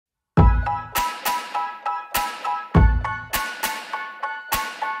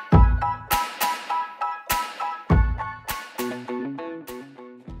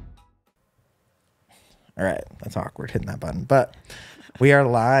That's awkward hitting that button. But we are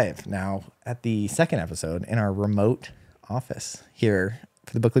live now at the second episode in our remote office here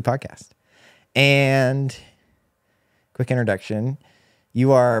for the Bookly podcast. And quick introduction.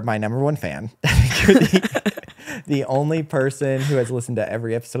 You are my number one fan. You're the only person who has listened to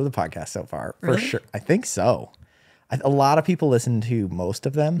every episode of the podcast so far. For sure. I think so. A lot of people listen to most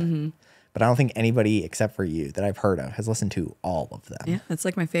of them. But I don't think anybody except for you that I've heard of has listened to all of them. Yeah, it's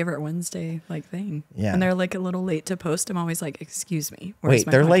like my favorite Wednesday thing. Yeah. And they're like a little late to post. I'm always like, excuse me. Wait,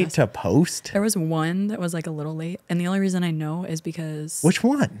 they're late to post? There was one that was like a little late. And the only reason I know is because... Which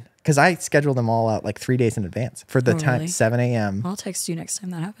one? Because I scheduled them all out like 3 days in advance for the time, really? 7 a.m. I'll text you next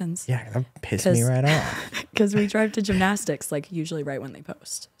time that happens. Yeah, that pissed me right off. Because we drive to gymnastics like usually right when they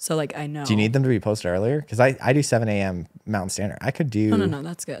post. So like I know. Do you need them to be posted earlier? Because I do 7 a.m. Mountain Standard. I could do... No,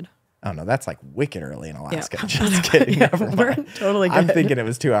 that's good. Oh, no, that's like wicked early in Alaska. Yeah. Just kidding. Yeah, we're totally good. I'm thinking it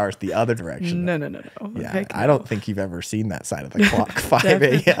was 2 hours the other direction. No. Yeah, Heck I don't think you've ever seen that side of the clock, 5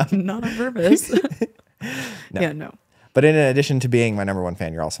 a.m. Not on purpose. No. Yeah, no. But in addition to being my number one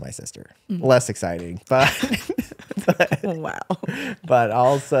fan, you're also my sister. Less exciting, but Wow. but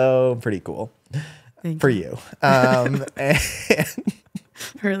also pretty cool Thank for you. And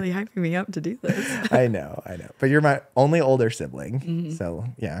really hyping me up to do this. I know. But you're my only older sibling. So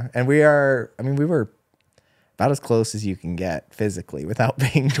yeah. And we were about as close as you can get physically without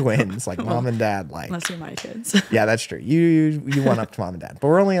being twins, like mom and dad. Like, Unless you're my kids. yeah, that's true. You went up to mom and dad, but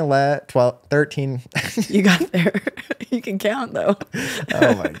we're only 13. You got there. You can count though.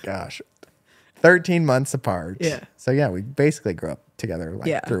 Oh my gosh. 13 months apart. Yeah. So yeah, we basically grew up together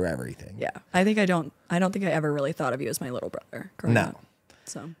through everything. Yeah. I don't think I ever really thought of you as my little brother growing No. up.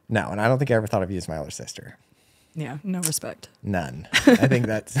 So No, and I don't think I ever thought of you as my older sister. yeah, no respect. None. I think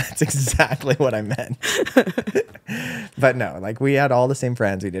that's exactly what I meant. But no, like we had all the same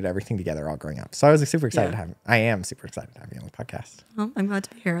friends. We did everything together all growing up. So I was super excited I am super excited to have you on the podcast. Well, I'm glad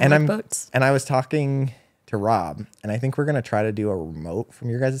to be here. I And like boats. And I was talking to Rob, and I think we're going to try to do a remote from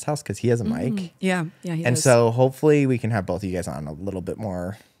your guys' house because he has a mic. Yeah, he And does. so hopefully we can have both of you guys on a little bit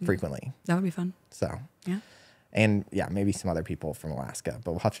more frequently. That would be fun. So, Yeah. and yeah, maybe some other people from Alaska,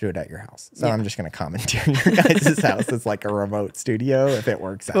 but we'll have to do it at your house. So Yeah. I'm just going to commandeer your guys' house. It's like a remote studio if it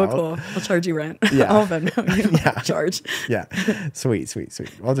works out. Cool. I'll charge you rent. Yeah. All of them know you charge. Yeah. Sweet.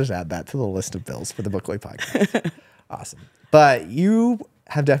 We'll just add that to the list of bills for the Bookly podcast. Awesome. But you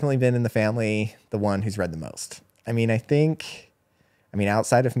have definitely been in the family the one who's read the most. I mean,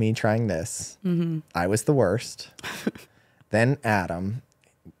 outside of me trying this, I was the worst. Then Adam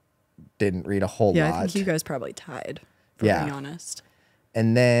didn't read a whole lot. Yeah, I think you guys probably tied, for being honest.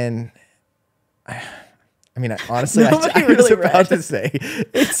 And then, honestly, Nobody I was really about read. to say,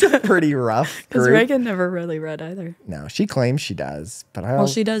 it's a pretty rough Because group. Reagan never really read either. No, she claims she does, but Well,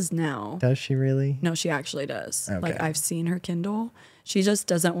 she does now. Does she really? No, she actually does. Okay. Like, I've seen her Kindle. She just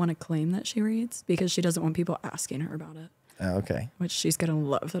doesn't want to claim that she reads because she doesn't want people asking her about it. Oh, okay. Which she's going to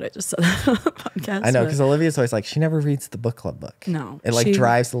love that I just said that on the podcast. I know, but- because Olivia's always like, she never reads the book club book. No, It she-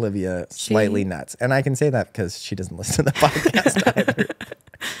 drives Olivia slightly nuts. And I can say that because she doesn't listen to the podcast either.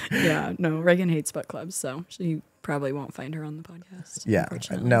 Yeah, no, Reagan hates book clubs, so she probably won't find her on the podcast. Yeah.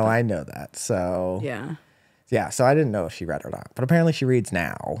 unfortunately. No, But I know that. So yeah. So I didn't know if she read or not. But apparently she reads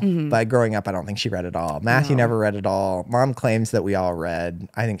now. But growing up, I don't think she read at all. Matthew never read at all. Mom claims that we all read.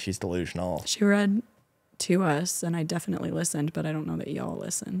 I think she's delusional. She read to us, and I definitely listened, but I don't know that y'all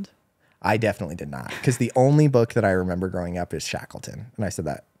listened. I definitely did not. Because the only book that I remember growing up is Shackleton. And I said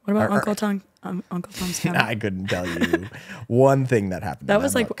that. What about Uncle Tom's Cabin? I couldn't tell you one thing that happened. That in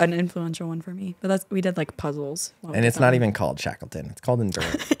was like book. an influential one for me. But we did like puzzles. And it's not even called Shackleton. It's called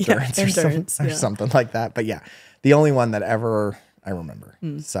Endurance, Yeah, Endurance or something like that. But yeah, the only one that ever I remember.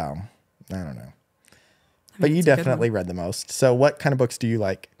 So I don't know. But you it's a good definitely read the most. So what kind of books do you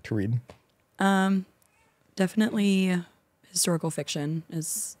like to read? Definitely historical fiction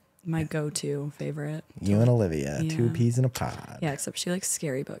is my go-to favorite. You and Olivia, Yeah. 2 peas in a pod. Yeah, except she likes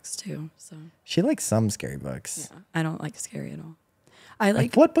scary books too. So She likes some scary books. yeah, I don't like scary at all. I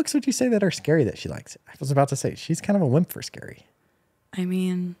like. What books would you say that are scary that she likes? I was about to say she's kind of a wimp for scary. I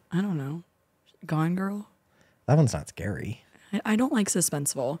mean, I don't know. Gone Girl. That one's not scary. I don't like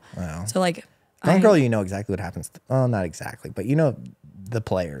suspenseful. Wow. So like. Gone Girl, you know exactly what happens. Well, not exactly, but you know the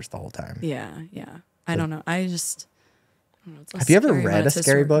players the whole time. Yeah. I don't know. I don't know. It's less Have you ever scary, but read a it's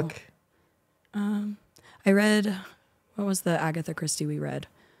scary historical. book? I read. What was the Agatha Christie we read?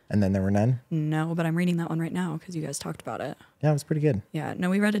 And then there were none? No, but I'm reading that one right now because you guys talked about it. Yeah, it was pretty good. Yeah. No,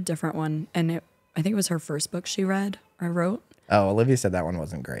 we read a different one, and I think it was her first book she read or wrote. Oh, Olivia said that one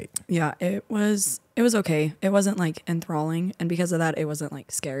wasn't great. Yeah, it was okay. It wasn't like enthralling, and because of that, it wasn't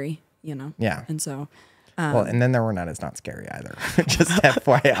like scary, you know? Yeah. And so Well, and then there were none as not scary either. Just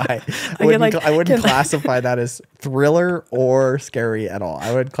FYI. Okay, I wouldn't classify that as thriller or scary at all.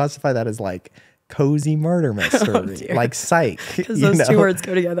 I would classify that as like cozy murder mystery, like Psych. Because those two words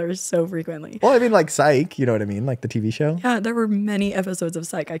go together so frequently. Well, I mean, like Psych, you know what I mean? Like the TV show. Yeah, there were many episodes of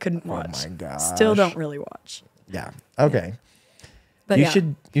Psych I couldn't watch. Oh my gosh. Still don't really watch. Yeah. Okay. But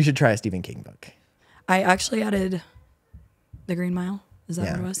you should try a Stephen King book. I actually added The Green Mile. Is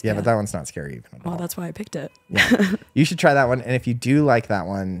that what it was? Yeah, but that one's not scary even at all. Well, that's why I picked it. Yeah. You should try that one. And if you do like that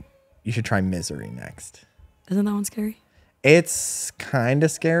one, you should try Misery next. Isn't that one scary? It's kind of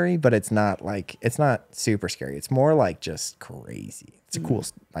scary, but it's not super scary. It's more like just crazy. It's a cool,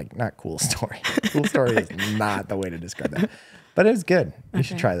 like not cool story. Cool story is not the way to describe that, but it's good. You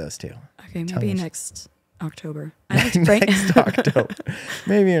should try those too. Okay, maybe next October. Next October.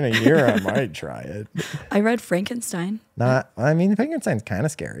 Maybe in a year I might try it. I read Frankenstein. I mean, Frankenstein's kind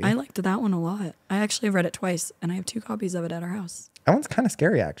of scary. I liked that one a lot. I actually read it twice, and I have 2 copies of it at our house. That one's kind of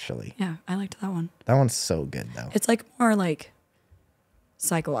scary, actually. Yeah, I liked that one. That one's so good, though. It's like more like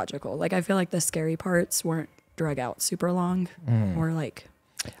psychological. Like I feel like the scary parts weren't drug out super long, or like.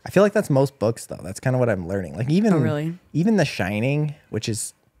 I feel like that's most books, though. That's kind of what I'm learning. Like even even The Shining, which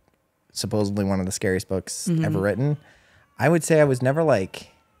is supposedly one of the scariest books ever written. I would say I was never like.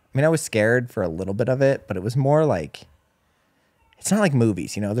 I mean, I was scared for a little bit of it, but it was more like. It's not like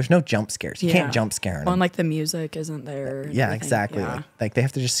movies, you know. There's no jump scares. You can't jump scare them. Well, and like the music isn't there. Yeah, exactly. Yeah. Like they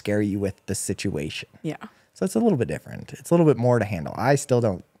have to just scare you with the situation. Yeah. So it's a little bit different. It's a little bit more to handle. I still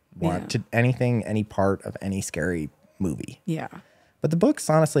don't want to any part of any scary movie. Yeah. But the books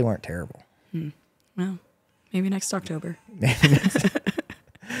honestly weren't terrible. Well, maybe next October.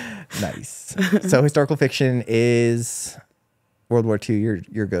 Nice. So historical fiction is World War II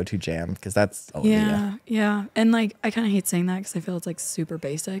your go-to jam, because that's Olivia. Yeah. And like I kind of hate saying that because I feel it's like super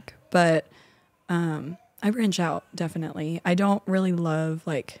basic, but I branch out definitely. I don't really love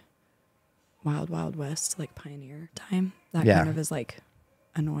like Wild West, like pioneer time. That kind of is like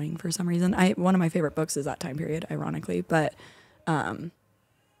annoying for some reason. One of my favorite books is that time period, ironically, but I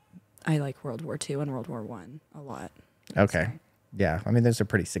like World War II and World War I a lot. Okay. So. Yeah, I mean, those are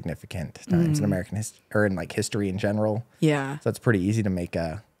pretty significant times in American history, or in like history in general. Yeah. So it's pretty easy to make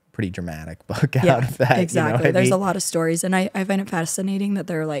a pretty dramatic book out of that. Exactly. You know There's a lot of stories, and I find it fascinating that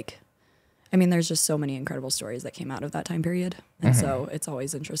they're like, I mean, there's just so many incredible stories that came out of that time period, and so it's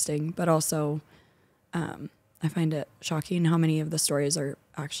always interesting. But also, I find it shocking how many of the stories are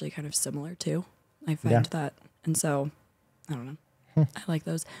actually kind of similar too. I find that, and so I don't know. I like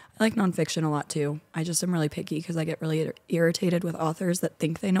those. I like nonfiction a lot too. I just am really picky because I get really irritated with authors that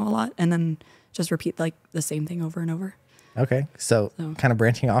think they know a lot and then just repeat like the same thing over and over. Okay. So kind of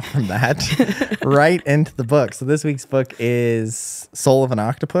branching off from that right into the book. So this week's book is Soul of an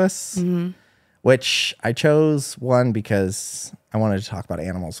Octopus, which I chose one because I wanted to talk about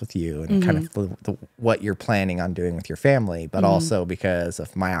animals with you and kind of what you're planning on doing with your family, but also because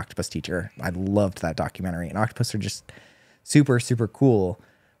of my octopus teacher. I loved that documentary, and octopus are just super, super cool.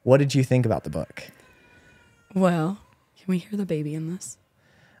 What did you think about the book? Well, can we hear the baby in this?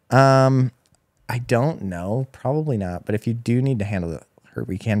 I don't know. Probably not. But if you do need to handle her,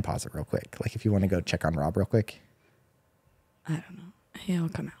 we can pause it real quick. Like if you want to go check on Rob real quick. I don't know. He'll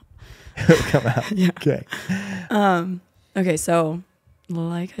come out. He'll come out. Yeah. Okay. Okay, so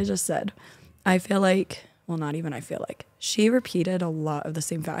like I just said, I feel like, well, not even I feel like, she repeated a lot of the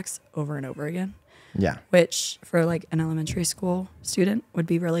same facts over and over again. Yeah. Which for like an elementary school student would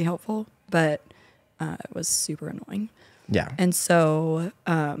be really helpful, but it was super annoying. Yeah. And so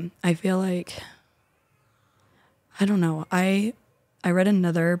I feel like, I don't know. I read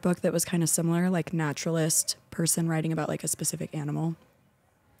another book that was kind of similar, like naturalist person writing about like a specific animal.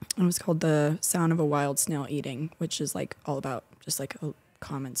 It was called The Sound of a Wild Snail Eating, which is like all about just like a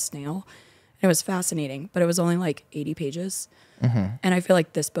common snail. It was fascinating, but it was only like 80 pages. And I feel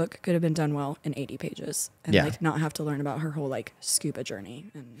like this book could have been done well in 80 pages and like not have to learn about her whole like scuba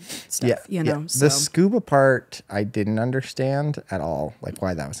journey and stuff, you know? So. The scuba part, I didn't understand at all, like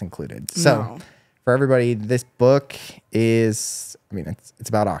why that was included. So for everybody, this book is, I mean, it's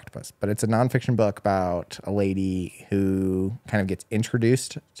about octopus, but it's a nonfiction book about a lady who kind of gets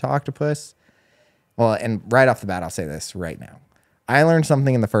introduced to octopus. Well, and right off the bat, I'll say this right now. I learned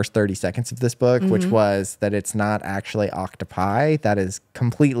something in the first 30 seconds of this book, which was that it's not actually octopi. That is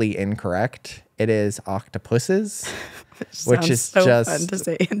completely incorrect. It is octopuses, which is so just fun to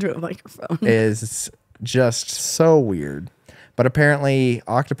say into a microphone. Is just so weird. But apparently,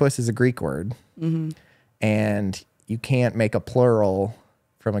 octopus is a Greek word, and you can't make a plural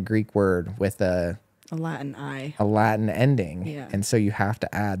from a Greek word with a a Latin I. a Latin ending. Yeah. And so you have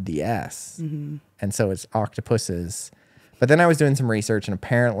to add the S. And so it's octopuses. But then I was doing some research, and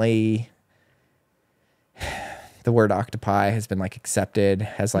apparently the word octopi has been like accepted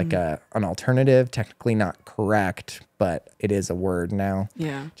as like an alternative, technically not correct, but it is a word now.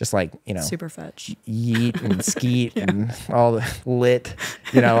 Yeah. Just like, you know, Super fetch. yeet and skeet and all the lit,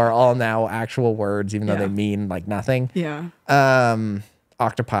 you know, are all now actual words, even though they mean like nothing. Yeah.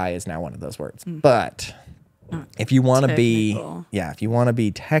 Octopi is now one of those words. But if you want to be, if you want to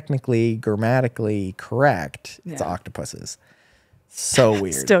be technically, grammatically correct, it's octopuses. So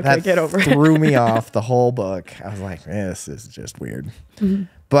weird. Still can't get over it. Threw me off the whole book. I was like, this is just weird.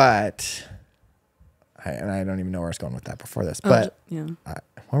 But, I don't even know where I was going with that before this. But,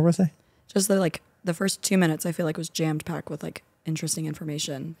 where was I? Just the first 2 minutes, I feel like was jammed packed with like interesting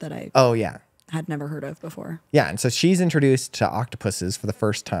information that I had never heard of before. Yeah, and so she's introduced to octopuses for the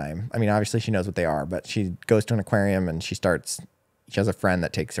first time. I mean, obviously she knows what they are, but she goes to an aquarium and she has a friend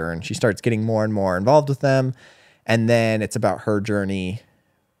that takes her, and she starts getting more and more involved with them. And then it's about her journey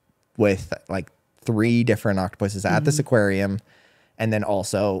with like 3 different octopuses at this aquarium. And then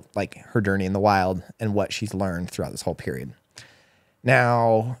also like her journey in the wild and what she's learned throughout this whole period.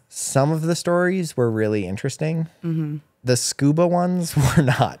 Now, some of the stories were really interesting. The scuba ones were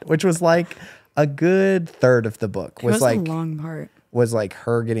not, which was like a good third of the book. It was like a long part. Was like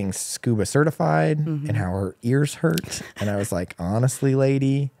her getting scuba certified and how her ears hurt. And I was like, honestly,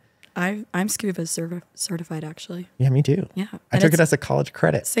 lady. I'm scuba certified, actually. Yeah, me too. Yeah. I took it as a college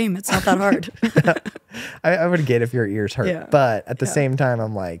credit. Same. It's not that hard. I would get if your ears hurt. Yeah. But at the same time,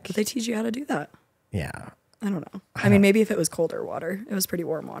 I'm like. But they teach you how to do that. Yeah. I don't know. I mean, maybe if it was colder water. It was pretty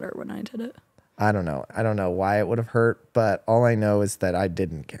warm water when I did it. I don't know. I don't know why it would have hurt, but all I know is that I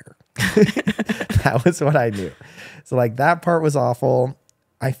didn't care. That was what I knew. So like that part was awful.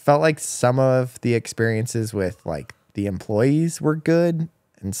 I felt like some of the experiences with like the employees were good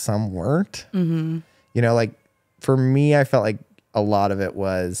and some weren't. You know, like for me, I felt like a lot of it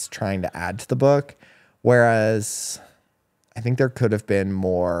was trying to add to the book, whereas I think there could have been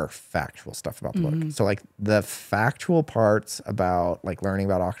more factual stuff about the book. So like the factual parts about like learning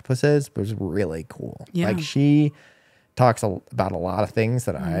about octopuses was really cool. Yeah. Like she talks about a lot of things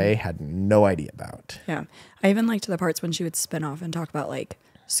that I had no idea about. Yeah. I even liked the parts when she would spin off and talk about like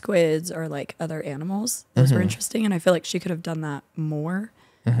squids or like other animals. Those were interesting. And I feel like she could have done that more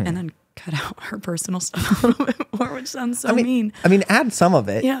and then cut out her personal stuff a little bit more, which sounds so mean. I mean, add some of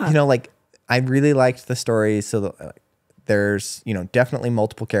it. Yeah. You know, like I really liked the stories. So that, there's, you know, definitely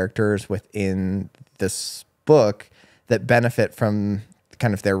multiple characters within this book that benefit from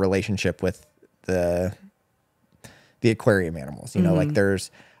kind of their relationship with the aquarium animals. You know, like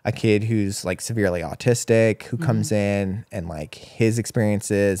there's a kid who's like severely autistic who comes in, and like his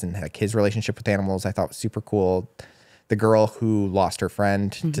experiences and like his relationship with animals I thought was super cool. The girl who lost her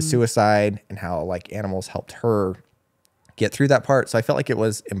friend to suicide and how like animals helped her get through that part. So I felt like it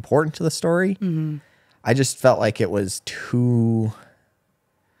was important to the story. I just felt like it was too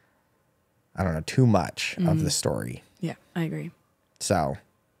much of the story. Yeah, I agree. So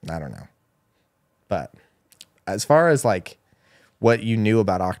I don't know. But as far as like what you knew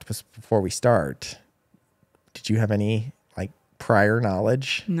about octopus before we start, did you have any like prior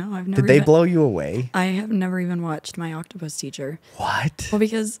knowledge? No, I've never. Did they blow you away? I have never even watched My Octopus Teacher. What? Well,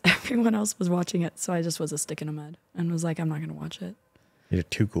 because everyone else was watching it, so I just was a stick in the mud and was like, I'm not going to watch it. You're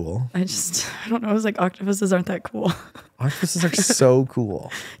too cool. I don't know. I was like, octopuses aren't that cool. Octopuses are so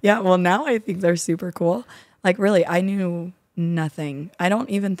cool. Yeah, well, now I think they're super cool. Like, really, I knew nothing. I don't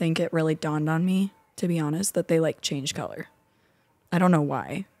even think it really dawned on me, to be honest, that they, like, change color. I don't know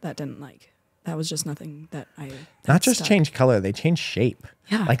why that was just nothing that Not just change color, they change shape.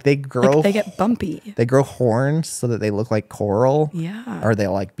 Yeah. Like, they grow. Like, they get bumpy. They grow horns so that they look like coral. Yeah. Or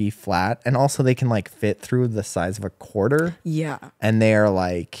they'll, like, be flat. And also, they can, like, fit through the size of a quarter. Yeah. And they are,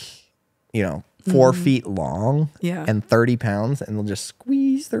 like, you know, 4 feet long. Yeah. And 30 pounds. And they'll just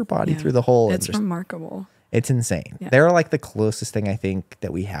squeeze their body through the hole. It's remarkable. It's insane. Yeah. They're, like, the closest thing I think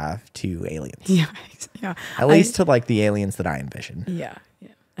that we have to aliens. Yeah. Yeah. At least to, like, the aliens that I envision. Yeah. Yeah.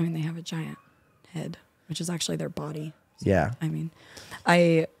 I mean, they have a giant head, which is actually their body. So, yeah. I mean,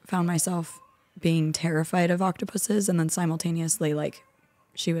 I found myself being terrified of octopuses, and then simultaneously, like,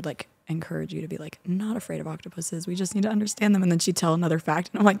 she would like encourage you to be like, not afraid of octopuses. We just need to understand them. And then she'd tell another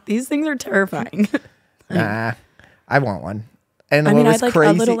fact, and I'm like, these things are terrifying. Nah, I want one. And I what mean, was I'd like crazy,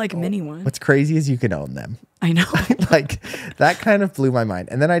 a little like mini one. What's crazy is you can own them. I know. Like that kind of blew my mind.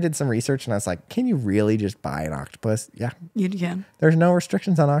 And then I did some research and I was like, can you really just buy an octopus? Yeah. You can. There's no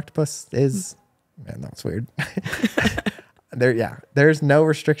restrictions on octopus. Man, that was weird. There's no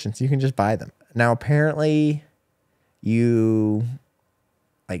restrictions. You can just buy them. Now, apparently, you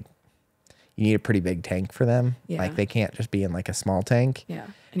need a pretty big tank for them. Yeah. Like, they can't just be in like a small tank. Yeah.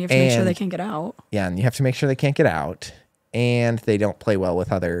 And you have to make sure they can't get out. Yeah, and you have to make sure they can't get out, and they don't play well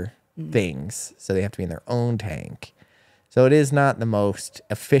with other things, so they have to be in their own tank. So it is not the most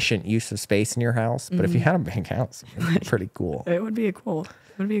efficient use of space in your house, but if you had a big house, it would be pretty cool. It would be a cool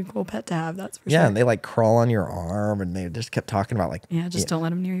pet to have, that's for Yeah, sure. and they like crawl on your arm, and they just kept talking about like... Yeah, just don't let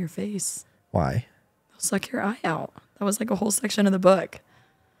them near your face. Why? They'll suck your eye out. That was like a whole section of the book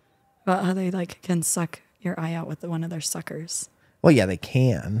about how they like can suck your eye out with one of their suckers. Well, yeah, they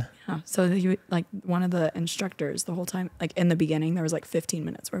can. Yeah. So you like one of the instructors the whole time, like in the beginning, there was like 15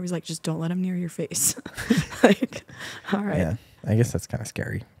 minutes where he was like, just don't let him near your face. Like, all right. Yeah, I guess that's kind of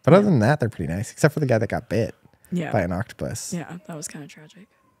scary. But other than that, they're pretty nice, except for the guy that got bit by an octopus. Yeah, that was kind of tragic.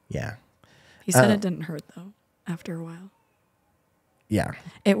 Yeah. He said it didn't hurt though after a while. Yeah.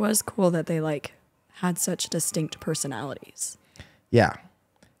 It was cool that they like had such distinct personalities. Yeah.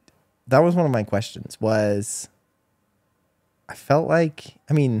 That was one of my questions was... I felt like,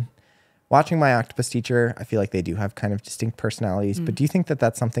 watching my octopus teacher, I feel like they do have kind of distinct personalities, but do you think that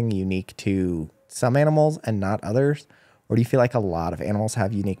that's something unique to some animals and not others? Or do you feel like a lot of animals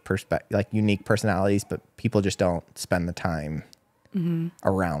have unique personalities, but people just don't spend the time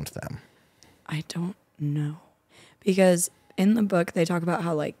around them? I don't know. Because in the book, they talk about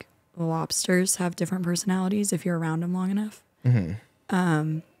how like lobsters have different personalities if you're around them long enough.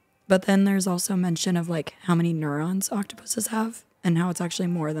 But then there's also mention of like how many neurons octopuses have and how it's actually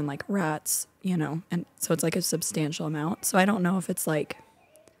more than like rats, and so it's like a substantial amount. So I don't know if it's like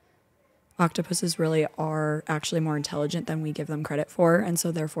octopuses really are actually more intelligent than we give them credit for. And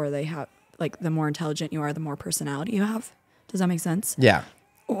so therefore they have like the more intelligent you are, the more personality you have. Does that make sense? Yeah.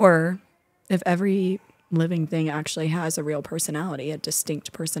 Or if every living thing actually has a real personality, a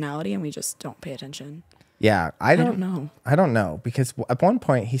distinct personality, and we just don't pay attention. Yeah, I don't know. I don't know because at one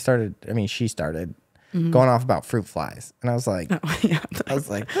point she started going off about fruit flies, and I was like,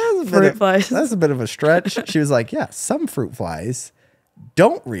 Fruit flies. That's a bit of a stretch. She was like, yeah, some fruit flies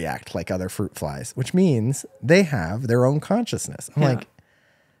don't react like other fruit flies, which means they have their own consciousness. I'm like,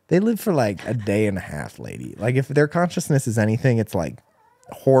 they live for like a day and a half, lady. Like if their consciousness is anything, it's like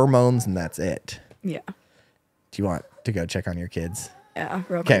hormones, and that's it. Yeah. Do you want to go check on your kids? Yeah.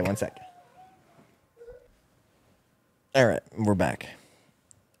 Real Okay, quick. 1 sec. All right, we're back.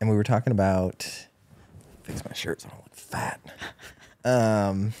 And we were talking about, fix my shirt so I don't look fat.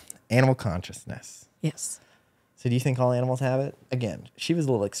 Animal consciousness. Yes. So do you think all animals have it? Again, she was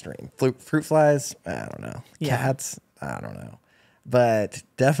a little extreme. Fruit flies, I don't know. Yeah. Cats, I don't know. But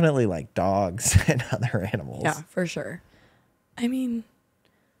definitely like dogs and other animals. Yeah, for sure. I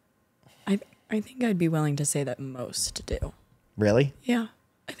think I'd be willing to say that most do. Really? Yeah,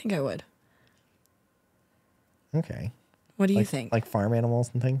 I think I would. Okay. What do you think? Like farm animals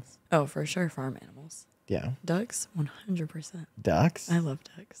and things? Oh, for sure, farm animals. Yeah. Ducks, 100%. Ducks? I love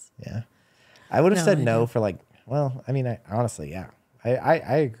ducks. Yeah. I would have said no I for like, well, I honestly, yeah. I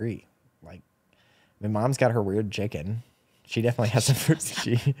agree. Like, my mom's got her weird chicken. She definitely has some,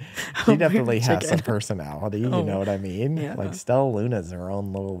 she definitely has some personality. You know what I mean? Yeah. Like Stella Luna's her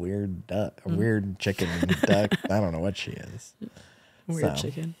own little weird duck, weird chicken duck. I don't know what she is. Weird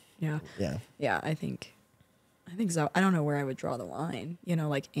chicken. Yeah. Yeah. Yeah, I think so. I don't know where I would draw the line.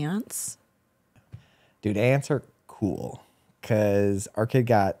 Like ants. Dude, ants are cool because our kid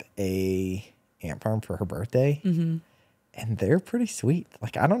got a ant farm for her birthday, and they're pretty sweet.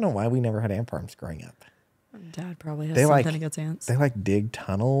 Like, I don't know why we never had ant farms growing up. Dad probably has something against ants. They like dig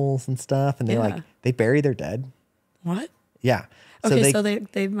tunnels and stuff, and they bury their dead. What? Yeah. Okay, so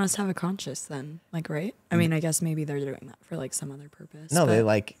they must have a conscience then, like, right? I mean, I guess maybe they're doing that for like some other purpose. No,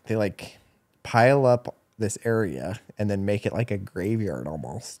 they pile up this area and then make it like a graveyard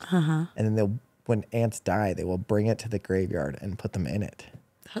almost. And then when ants die, they will bring it to the graveyard and put them in it.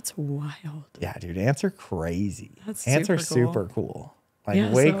 That's wild. Yeah, dude, ants are crazy. Ants are super cool. Like,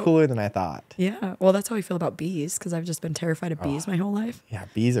 Yeah, way cooler than I thought. Yeah. Well, that's how I feel about bees because I've just been terrified of bees my whole life. Yeah,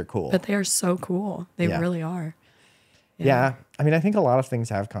 bees are cool. But they are so cool. They really are. Yeah. I mean, I think a lot of things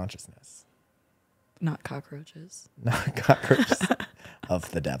have consciousness. Not cockroaches. Not cockroaches. Of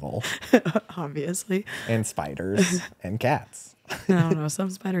the devil. Obviously. And spiders and cats. I don't know.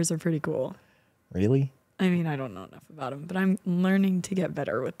 Some spiders are pretty cool. Really? I mean, I don't know enough about them, but I'm learning to get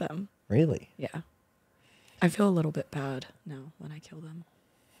better with them. Really? Yeah. I feel a little bit bad now when I kill them.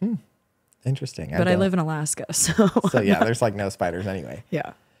 Interesting. But I live in Alaska, so. So yeah, there's like no spiders anyway.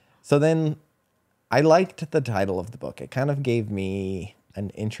 Yeah. So then I liked the title of the book. It kind of gave me an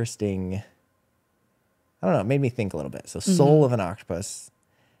interesting I don't know, it made me think a little bit. So soul of an octopus.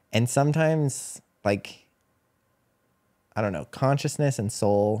 And sometimes like, I don't know, consciousness and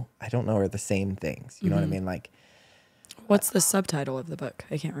soul, I don't know, are the same things. You know what I mean? Like, what's the subtitle of the book?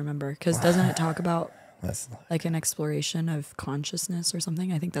 I can't remember. Because doesn't it talk about like an exploration of consciousness or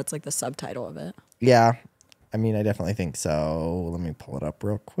something? I think that's like the subtitle of it. Yeah. I mean, I definitely think so. Let me pull it up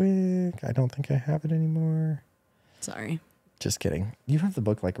real quick. I don't think I have it anymore. Sorry. Just kidding. You have the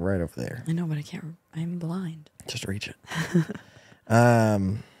book like right over there. I know, but I can't. I'm blind. Just reach it. Let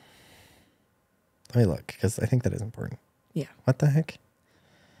me look, because I think that is important. Yeah. What the heck?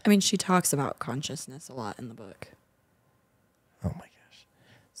 I mean, she talks about consciousness a lot in the book. Oh my gosh.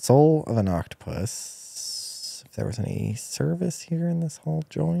 Soul of an octopus. If there was any service here in this whole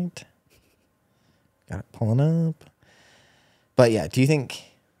joint. Got it pulling up. But yeah, do you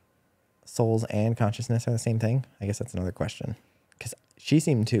think souls and consciousness are the same thing? I guess that's another question. Because she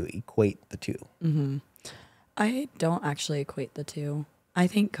seemed to equate the two. Mm-hmm. I don't actually equate the two. I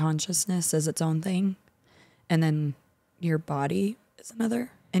think consciousness is its own thing. And then your body is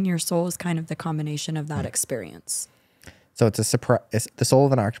another. And your soul is kind of the combination of that experience. So it's the soul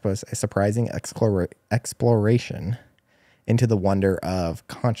of an octopus, a surprising exploration into the wonder of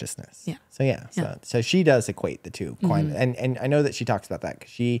consciousness. Yeah. So yeah. So she does equate the two. And I know that she talks about that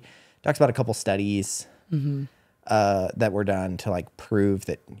because she talks about a couple studies that were done to like prove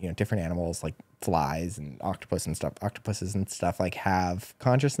that, you know, different animals like flies and octopuses and stuff like have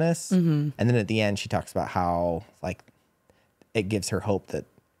consciousness. And then at the end, she talks about how like it gives her hope that,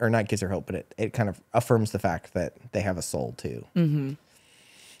 or not gives her hope, but it kind of affirms the fact that they have a soul too.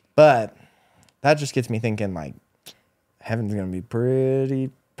 But that just gets me thinking like, heaven's going to be pretty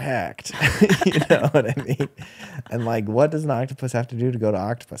packed. You know what I mean? And like, what does an octopus have to do to go to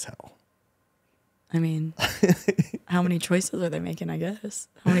octopus hell? I mean, how many choices are they making, I guess?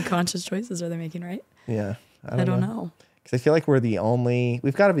 How many conscious choices are they making, right? Yeah. I don't know. Because I feel like we've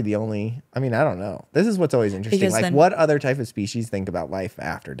got to be the only, I mean, I don't know. This is what's always interesting. Because like then, what other type of species think about life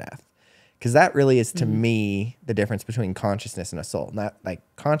after death? Because that really is to me the difference between consciousness and a soul. Not like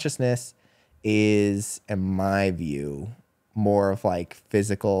consciousness is, in my view, more of like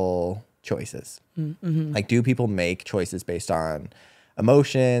physical choices. Like, do people make choices based on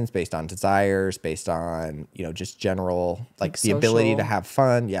emotions, based on desires, based on, you know, just general, like the ability to have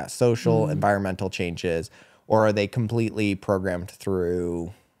fun? Yeah. Social, environmental changes. Or are they completely programmed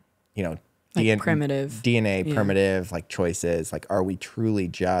through, you know, like primitive like choices? Like, are we truly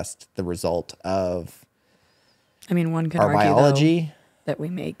just the result of I mean, one could our argue biology? Though, that we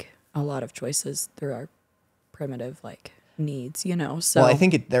make a lot of choices through our primitive like needs, you know. So well, I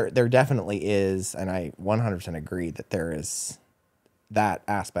think there definitely is, and I 100% agree that there is that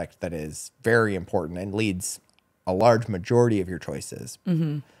aspect that is very important and leads a large majority of your choices.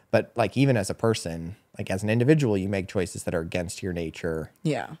 But like even as a person, like as an individual, you make choices that are against your nature.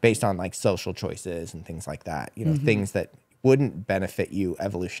 Yeah. Based on like social choices and things like that. You know, things that wouldn't benefit you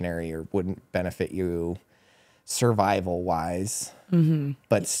evolutionary or wouldn't benefit you survival wise.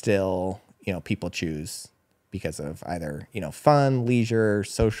 But still, you know, people choose because of either, you know, fun, leisure,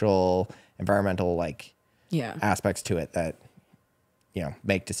 social, environmental, like aspects to it that, you know,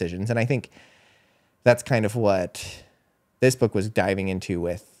 make decisions. And I think that's kind of what this book was diving into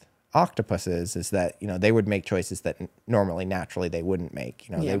with octopuses, is that, you know, they would make choices that normally naturally they wouldn't make.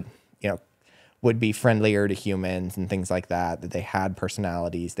 You know, they, you know, would be friendlier to humans and things like that, that they had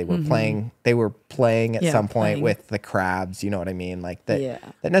personalities. They were playing at some point with the crabs, you know what I mean? Like that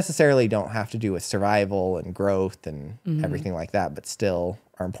that necessarily don't have to do with survival and growth and everything like that, but still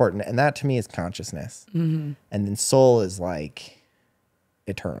are important. And that to me is consciousness. And then soul is like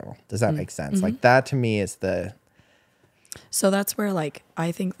eternal. Does that make sense? Like that to me is the... So that's where, like,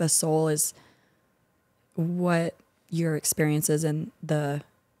 I think the soul is what your experience is in the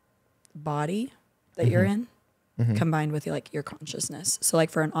body that you're in, combined with like your consciousness. So like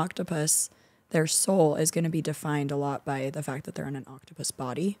for an octopus, their soul is going to be defined a lot by the fact that they're in an octopus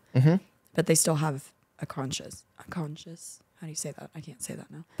body, but they still have a conscious. How do you say that? I can't say that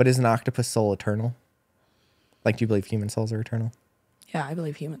now. But is an octopus soul eternal? Like, do you believe human souls are eternal? Yeah, I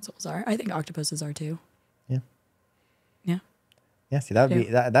believe human souls are. I think octopuses are too. Yeah, see, that would be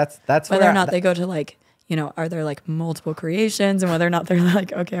that's whether or not they go to like, you know, are there like multiple creations, and whether or not they're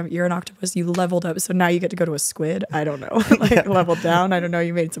like, okay, you're an octopus, you leveled up, so now you get to go to a squid. I don't know, like leveled down. I don't know.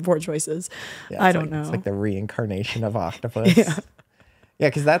 You made some poor choices. Yeah, I don't know. It's like the reincarnation of octopus. Yeah,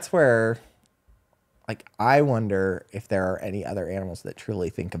 because that's where, like, I wonder if there are any other animals that truly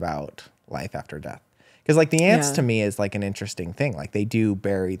think about life after death. Because like the ants to me is like an interesting thing. Like they do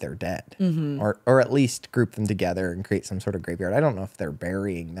bury their dead, or at least group them together and create some sort of graveyard. I don't know if they're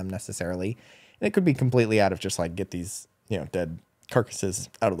burying them necessarily It could be completely out of just like get these, dead carcasses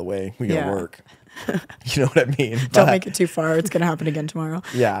out of the way. We gotta work. You know what I mean? Don't make it too far. It's gonna happen again tomorrow.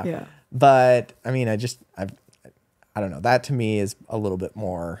 Yeah. Yeah. But I mean, I don't know. That to me is a little bit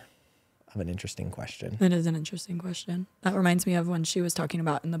more of an interesting question. It is an interesting question. That reminds me of when she was talking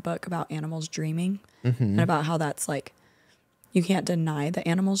about in the book about animals dreaming and about how that's like, you can't deny that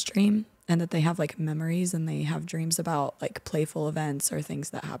animals dream and that they have like memories and they have dreams about like playful events or things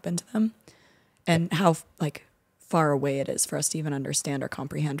that happen to them, and how like far away it is for us to even understand or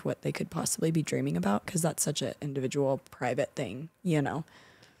comprehend what they could possibly be dreaming about, because that's such an individual private thing,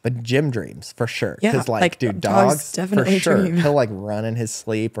 But Jim dreams for sure. Yeah, Because like, dude, dogs definitely for sure. dream. He'll like run in his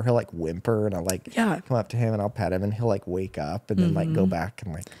sleep, or he'll like whimper, and I'll like Yeah. come up to him and I'll pet him, and he'll like wake up and then like go back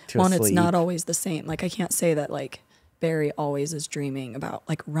and like to Well, and sleep. it's not always the same. Like I can't say that like Barry always is dreaming about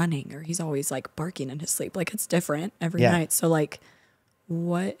like running, or he's always like barking in his sleep. Like it's different every Yeah. night. So like,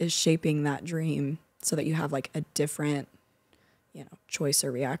 what is shaping that dream so that you have like a different, choice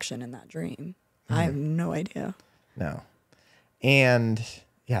or reaction in that dream? I have no idea. No. And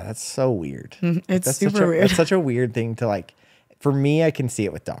yeah, that's so weird. It's That's super weird. It's such a weird thing to like. For me, I can see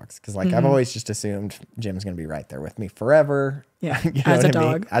it with dogs because like I've always just assumed Jim's gonna be right there with me forever. Yeah, You know as what a I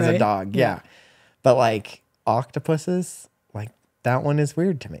mean? dog, As a right? dog, Yeah. yeah. But like octopuses, like that one is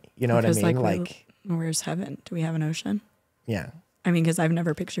weird to me. You know what I Because, mean? like, Like, where's heaven? Do we have an ocean? yeah, I mean, because I've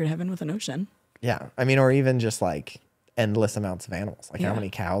never pictured heaven with an ocean. yeah. I mean, or even just like endless amounts of animals. Like Yeah. how many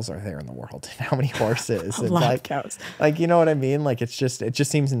cows are there in the world? And how many horses? A and lot like, of cows. like, you know what I mean? Like it just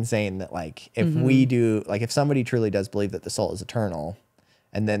seems insane that like if we do, like if somebody truly does believe that the soul is eternal,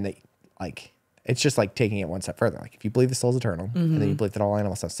 and then they like, it's just like taking it one step further. Like if you believe the soul is eternal and then you believe that all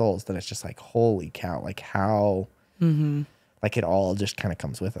animals have souls, then it's just like, holy cow, like how, like it all just kind of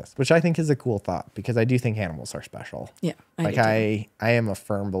comes with us, which I think is a cool thought, because I do think animals are special. Yeah. Like do too. I am a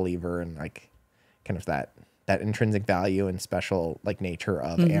firm believer in like kind of that intrinsic value and special like nature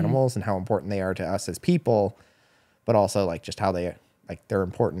of animals and how important they are to us as people, but also like just how they like they're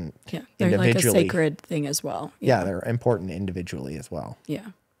important Yeah. They're like a individually. sacred thing as well. Yeah, they're important individually as well. Yeah.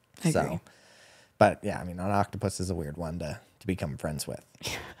 I agree. But yeah, I mean, an octopus is a weird one to become friends with.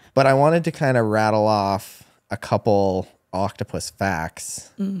 But I wanted to kind of rattle off a couple octopus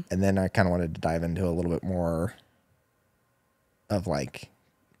facts, and then I kind of wanted to dive into a little bit more of like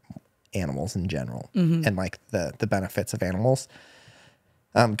animals in general and like the benefits of animals.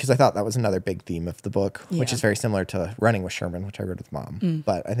 Because I thought that was another big theme of the book, which Yeah. is very similar to Running with Sherman, which I read with Mom.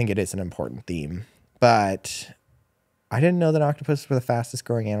 But I think it is an important theme. But I didn't know that octopus were the fastest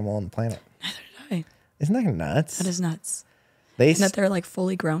growing animal on the planet. Hey, Isn't that nuts? that is nuts. They And that they're like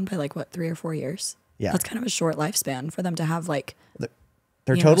fully grown by like what, 3 or 4 years? Yeah. That's kind of a short lifespan for them to have like,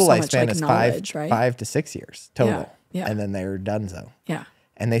 their you know, total so much, lifespan like, is knowledge, right? 5 to 6 years total. Yeah. And then they're donezo. yeah.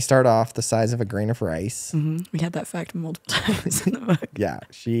 And they start off the size of a grain of rice. We had that fact multiple times in the book. Yeah.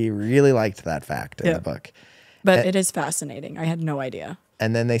 She really liked that fact in Yeah. the book. But it is fascinating. I had no idea.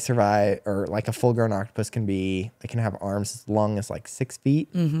 And then they survive, or like a full grown octopus they can have arms as long as like 6 feet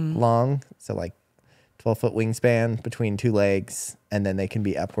long. So like 12-foot wingspan between 2 legs. And then they can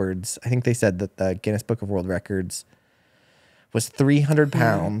be upwards. I think they said that the Guinness Book of World Records was 300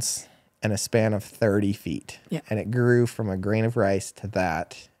 pounds and a span of 30 feet. Yeah. And it grew from a grain of rice to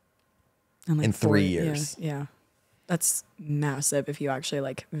that And like in 3 yeah, years. Yeah. That's massive if you actually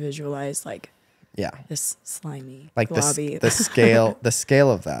like visualize like Yeah. this slimy, Like globby. the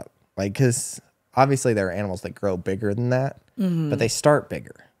scale of that. Like, because obviously there are animals that grow bigger than that, but they start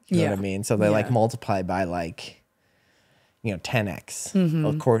bigger. You know what I Yeah. mean? So they like Yeah. multiply by like, 10x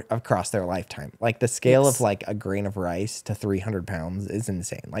across their lifetime. Like the scale Yes. of like a grain of rice to 300 pounds is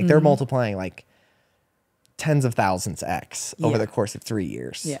insane. Like they're multiplying like tens of thousands X over Yeah. the course of 3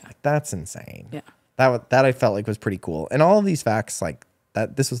 years. Yeah. Like, that's insane. Yeah. That I felt like was pretty cool. And all of these facts, like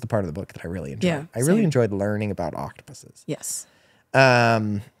that, this was the part of the book that I really enjoyed. Yeah, I really same. enjoyed learning about octopuses. Yes.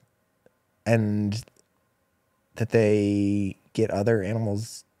 And that they get other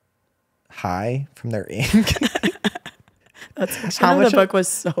animals high from their ink. That's How actually much the of- book was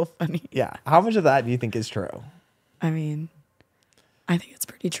so funny. Yeah. How much of that do you think is true? I mean, I think it's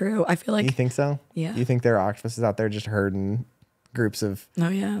pretty true. I feel like, You think so? Yeah. You think there are octopuses out there just herding groups of oh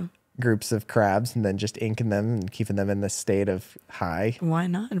yeah, crabs and then just inking them and keeping them in this state of high? why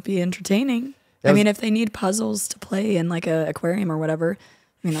not? It'd be entertaining. That I was- mean, if they need puzzles to play in like a aquarium or whatever,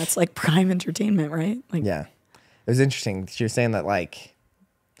 I mean, that's like prime entertainment, right? Like, Yeah. It was interesting. She was saying that like,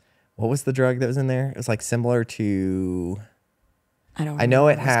 what was the drug that was in there? It was like similar to, I know remember it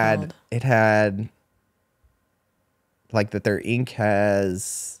what was called. had like that their ink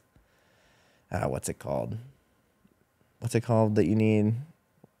has, what's it called? What's it called that you need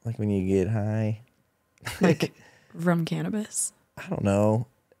Like when you get high. Like from cannabis? I don't know.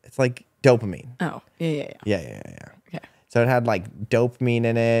 It's like dopamine. Oh, yeah. Yeah. So it had like dopamine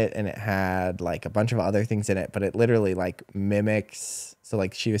in it, and it had like a bunch of other things in it, but it literally like mimics. So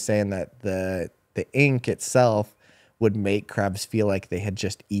like she was saying that the ink itself would make crabs feel like they had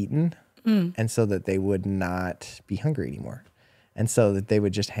just eaten, and so that they would not be hungry anymore. And so that they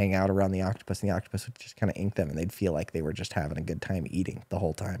would just hang out around the octopus, and the octopus would just kind of ink them, and they'd feel like they were just having a good time eating the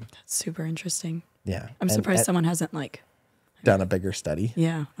whole time. That's super interesting. Yeah. I'm surprised someone hasn't like done a bigger study.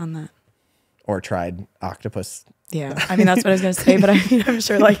 Yeah, on that. Or tried octopus. Yeah, I mean, that's what I was going to say, but I mean, I'm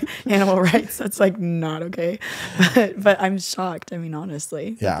sure like animal rights, that's like not okay. But I'm shocked. I mean,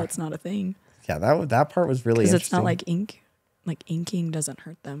 honestly, that's not a thing. Yeah, that part was really interesting. Because it's not like ink. Like inking doesn't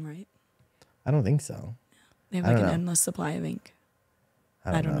hurt them, right? I don't think so. They have like an endless supply of ink.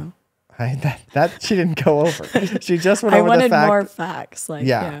 I don't know. That she didn't go over. She just went over I the fact. wanted more facts. Like,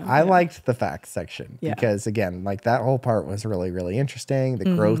 I liked the facts section because again, like that whole part was really, really interesting.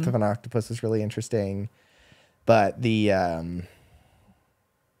 The growth of an octopus was really interesting, but the again,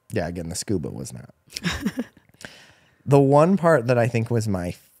 the scuba was not. The one part that I think was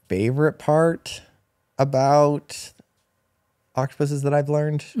my favorite part about octopuses that I've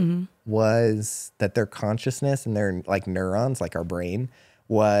learned was that their consciousness and their like neurons, like our brain,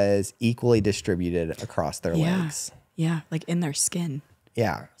 was equally distributed across their legs. Yeah, like in their skin.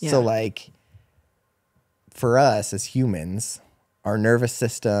 Yeah. So like for us as humans, our nervous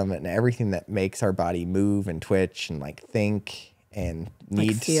system and everything that makes our body move and twitch and like think and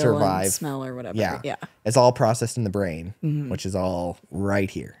need like to survive, and smell or whatever. Yeah. It's all processed in the brain, which is all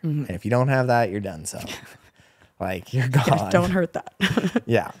right here. And if you don't have that, you're done. So like you're gone. Yeah, don't hurt that.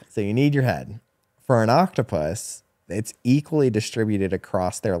 Yeah. So you need your head. For an octopus, it's equally distributed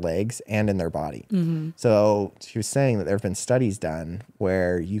across their legs and in their body. So she was saying that there have been studies done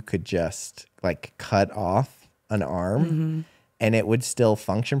where you could just like cut off an arm and it would still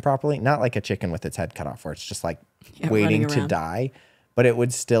function properly. Not like a chicken with its head cut off where it's just like waiting to die, but it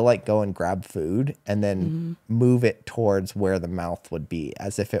would still like go and grab food and then move it towards where the mouth would be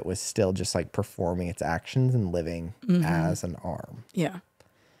as if it was still just like performing its actions and living as an arm. Yeah.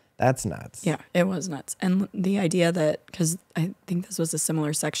 That's nuts. Yeah, it was nuts. And the idea that, because I think this was a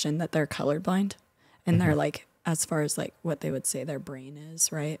similar section, that they're colorblind and they're like, as far as like what they would say their brain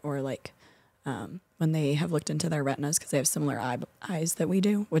is, right? Or like when they have looked into their retinas, because they have similar eyes that we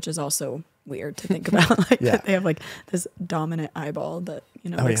do, which is also weird to think about. Like that they have like this dominant eyeball that,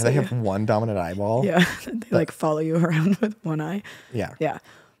 you know. Oh, yeah, they have one dominant eyeball. Yeah, they like follow you around with one eye. Yeah. Yeah.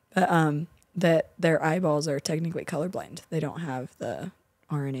 But that their eyeballs are technically colorblind. They don't have the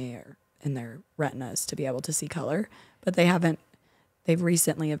RNA or in their retinas to be able to see color, but they've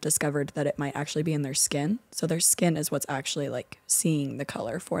recently have discovered that it might actually be in their skin. So their skin is what's actually like seeing the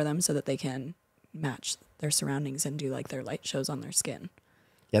color for them so that they can match their surroundings and do like their light shows on their skin.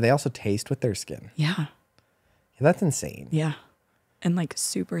 Yeah, they also taste with their skin. Yeah. That's insane. Yeah. And like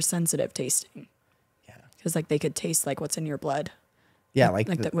super sensitive tasting. Yeah. Because like they could taste like what's in your blood. Yeah,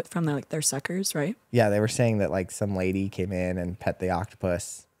 from their suckers, right? Yeah, they were saying that like some lady came in and pet the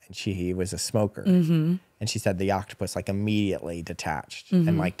octopus, and she was a smoker, and she said the octopus like immediately detached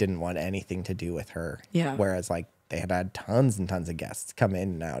and like didn't want anything to do with her. Yeah. Whereas like they had tons and tons of guests come in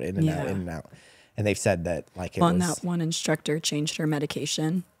and out, in and out, in and out, and they've said that like it was. And that one instructor changed her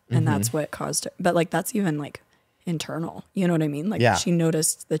medication, and that's what caused it. But like that's even like internal. You know what I mean? Like she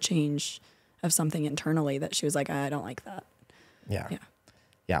noticed the change of something internally that she was like, I don't like that. Yeah.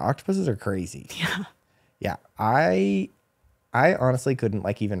 Yeah. Octopuses are crazy. Yeah. Yeah. I honestly couldn't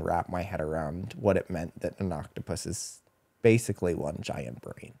like even wrap my head around what it meant that an octopus is basically one giant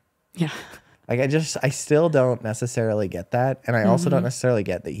brain. Yeah. Like I still don't necessarily get that. And I also don't necessarily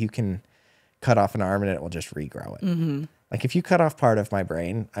get that you can cut off an arm and it will just regrow it. Like if you cut off part of my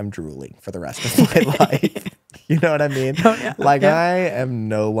brain, I'm drooling for the rest of my life. You know what I mean? Oh, yeah. Like I am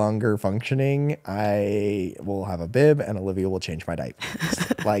no longer functioning. I will have a bib and Olivia will change my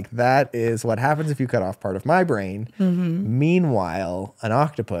diapers. Like that is what happens if you cut off part of my brain. Meanwhile, an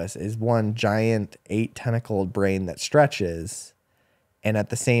octopus is one giant 8-tentacled brain that stretches and at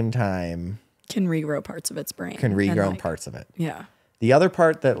the same time can regrow parts of its brain. Can regrow parts of it. Yeah. The other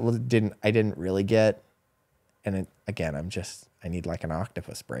part that I didn't really get, and again, I need like an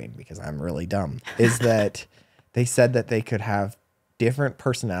octopus brain because I'm really dumb, is that they said that they could have different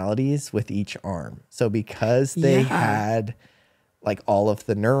personalities with each arm. So because they had like all of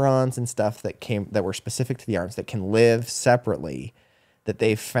the neurons and stuff that were specific to the arms that can live separately, that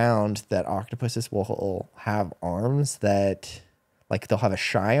they found that octopuses will have arms that like they'll have a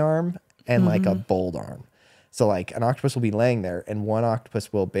shy arm and like a bold arm. So like an octopus will be laying there and one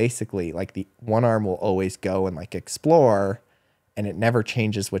octopus will basically like the one arm will always go and like explore and it never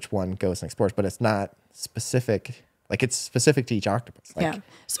changes which one goes and explores, but it's not specific. Like it's specific to each octopus. Like, yeah.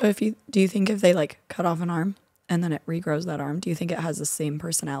 So do you think if they like cut off an arm and then it regrows that arm, do you think it has the same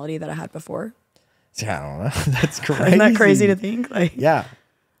personality that it had before? Yeah, I don't know. That's crazy. Isn't that crazy to think? Like, yeah.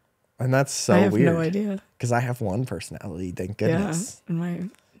 And that's so weird. I have no idea. Because I have one personality, thank goodness. Yeah, and my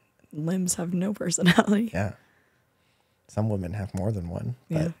limbs have no personality. Yeah. Some women have more than one.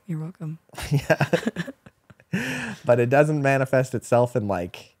 Yeah, you're welcome. Yeah. But it doesn't manifest itself in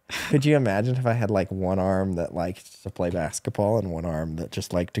like, could you imagine if I had like one arm that liked to play basketball and one arm that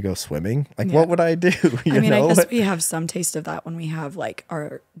just liked to go swimming? Like, what would I do? I mean, I guess we have some taste of that when we have like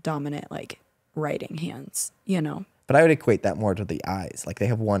our dominant like writing hands, you know. But I would equate that more to the eyes. Like they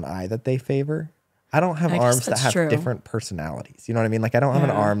have one eye that they favor. I don't have arms that have different personalities. You know what I mean? Like I don't have an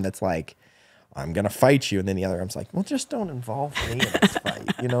arm that's like, I'm going to fight you. And then the other arm's like, well, just don't involve me in this fight.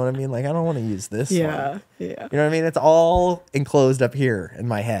 You know what I mean? Like, I don't want to use this one. Yeah. You know what I mean? It's all enclosed up here in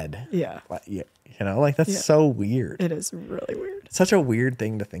my head. Yeah. Like, you know, like that's so weird. It is really weird. It's such a weird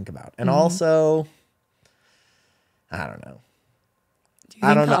thing to think about. And also, I don't know.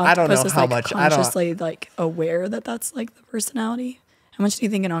 I don't know how much consciously like aware that that's like the personality. How much do you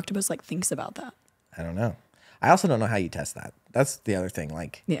think an octopus like thinks about that? I don't know. I also don't know how you test that. That's the other thing.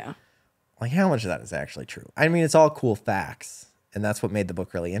 Like, like how much of that is actually true? I mean, it's all cool facts, and that's what made the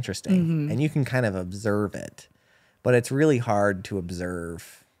book really interesting. And you can kind of observe it, but it's really hard to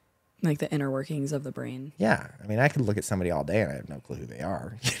observe like the inner workings of the brain. Yeah, I mean, I could look at somebody all day and I have no clue who they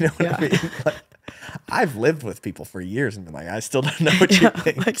are. You know what I mean? Like, I've lived with people for years and been like, I still don't know what you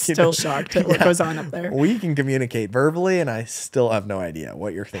think. Like still shocked at what goes on up there. We can communicate verbally and I still have no idea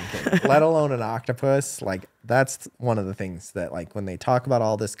what you're thinking, let alone an octopus. Like that's one of the things that like when they talk about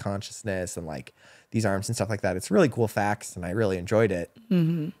all this consciousness and like these arms and stuff like that, it's really cool facts and I really enjoyed it.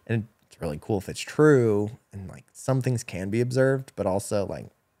 And it's really cool if it's true and like some things can be observed, but also like,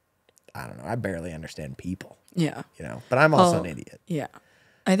 I don't know, I barely understand people. Yeah. You know, but I'm also an idiot. Yeah.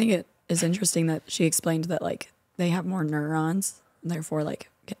 I think it is interesting that she explained that like they have more neurons and therefore like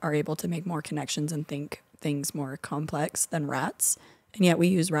are able to make more connections and think things more complex than rats. And yet we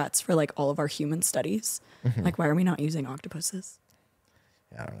use rats for like all of our human studies. Like why are we not using octopuses?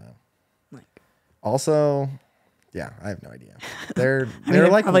 Yeah, I don't know. Like also, yeah, I have no idea. They're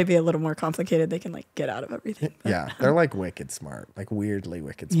like probably be a little more complicated. They can like get out of everything. But. Yeah, they're like wicked smart, like weirdly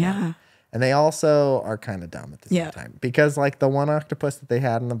wicked smart. Yeah. And they also are kind of dumb at the same time because like the one octopus that they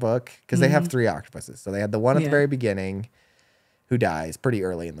had in the book, because they have 3 octopuses. So they had the one at the very beginning who dies pretty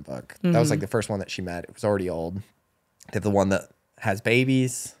early in the book. That was like the first one that she met. It was already old. They have the one that has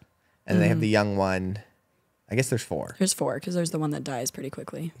babies and they have the young one. I guess there's 4. There's 4 because there's the one that dies pretty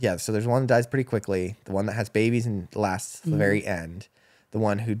quickly. Yeah, so there's one that dies pretty quickly. The one that has babies and lasts to the very end. The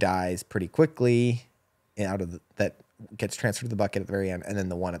one who dies pretty quickly that gets transferred to the bucket at the very end, and then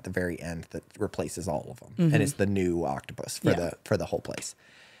the one at the very end that replaces all of them, and it's the new octopus for the whole place.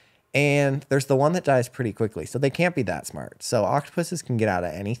 And there's the one that dies pretty quickly, so they can't be that smart. So octopuses can get out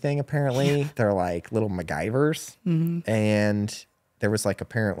of anything. Apparently, they're like little MacGyvers, and there was like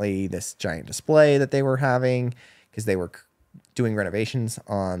apparently this giant display that they were having because they were doing renovations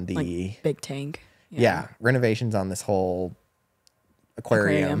on the like big tank. Yeah, renovations on this whole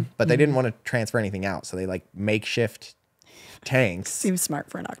aquarium. But they didn't want to transfer anything out, so they like makeshift tanks. Seems smart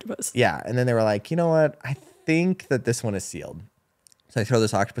for an octopus. Yeah, and then they were like, you know what? I think that this one is sealed. So they throw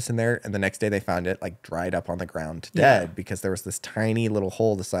this octopus in there, and the next day they found it like dried up on the ground dead because there was this tiny little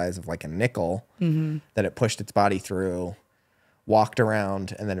hole the size of like a nickel that it pushed its body through, walked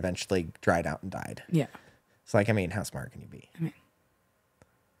around, and then eventually dried out and died. Yeah. It's like, I mean, how smart can you be? I mean,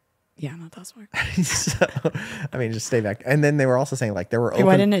 yeah, not that smart. So, I mean, just stay back. And then they were also saying like there were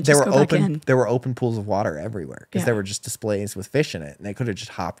why didn't it just go back in? There were open pools of water everywhere because there were just displays with fish in it, and they could have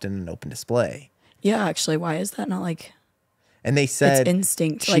just hopped in an open display. Yeah, actually, why is that not like? And they said it's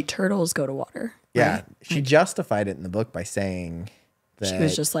instinct. Like turtles go to water. Yeah, right? she justified it in the book by saying that she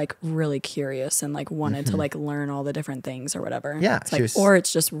was just like really curious and like wanted to like learn all the different things or whatever. Yeah, it's like, or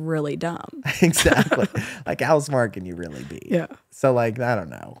it's just really dumb. Exactly. Like how smart can you really be? Yeah. So like I don't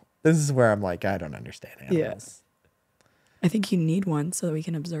know. This is where I'm like I don't understand animals. Yeah. I think you need one so that we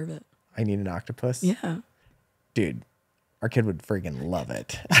can observe it. I need an octopus. Yeah. Dude, our kid would friggin' love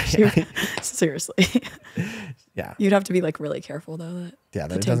it. Seriously. Yeah. You'd have to be like really careful though. That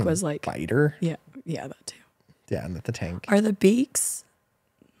the tank was like bite her. Yeah. Yeah, that too. Yeah, and the tank. Are the beaks?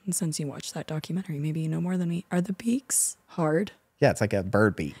 And since you watched that documentary, maybe you know more than me. Are the beaks hard? Yeah, it's like a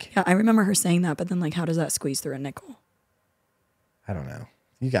bird beak. Yeah, I remember her saying that, but then like how does that squeeze through a nickel? I don't know.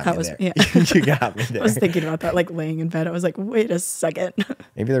 You got That me was there. yeah. You got me I there. was thinking about that, like laying in bed. I was like, wait a second.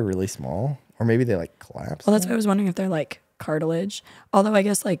 Maybe they're really small, or maybe they like collapse. Well, that's why I was wondering if they're like cartilage. Although I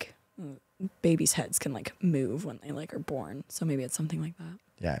guess like babies' heads can like move when they like are born, so maybe it's something like that.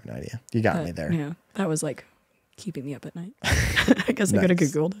 Yeah, I have no idea. You got But, me there. Yeah, that was like keeping me up at night. I guess I could have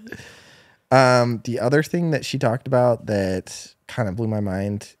Nice. Googled it. The other thing that she talked about that kind of blew my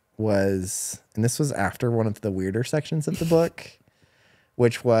mind was, and this was after one of the weirder sections of the book,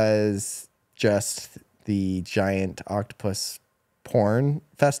 which was just the giant octopus porn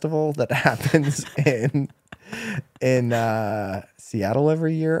festival that happens in Seattle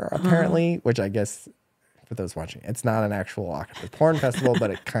every year, apparently, which I guess for those watching, it's not an actual octopus porn festival,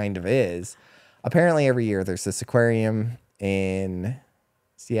 but it kind of is. Apparently every year there's this aquarium in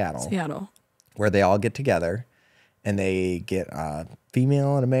Seattle where they all get together and they get a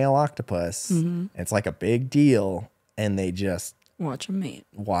female and a male octopus. Mm-hmm. It's like a big deal, and they just Watch them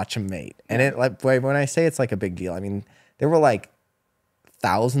mate. And it, like, when I say it's like a big deal, I mean there were like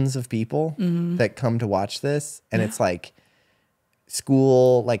thousands of people that come to watch this, and it's like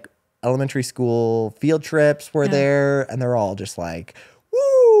school, like elementary school field trips were there, and they're all just like,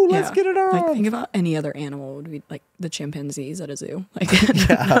 woo, let's get it on. Like, think about any other animal would be like the chimpanzees at a zoo. Like,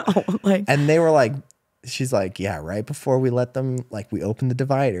 no, like, and they were like, she's like, yeah, right before we let them, like, we opened the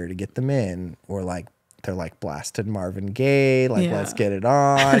divider to get them in, or like, they're like blasted Marvin Gaye, like, let's get it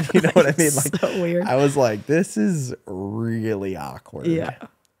on. You know what I mean? Like, so weird. I was like, this is really awkward. Yeah.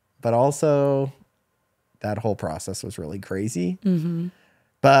 But also, that whole process was really crazy. Mm-hmm.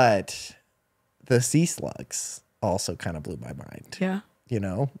 But the sea slugs also kind of blew my mind. Yeah. You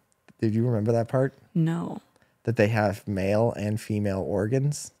know? Did you remember that part? No. That they have male and female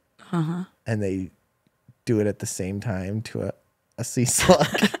organs. Uh-huh. And they do it at the same time to a sea slug.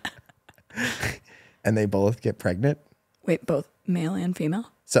 And they both get pregnant. Wait, both male and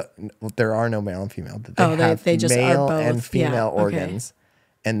female? So there are no male and female. They just are male both. and female organs.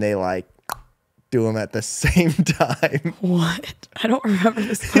 And they like do them at the same time. What? I don't remember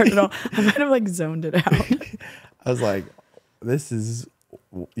this part at all. I might have like zoned it out. I was like, this is,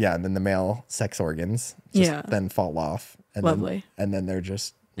 yeah. And then the male sex organs just then fall off. And Lovely. Then they're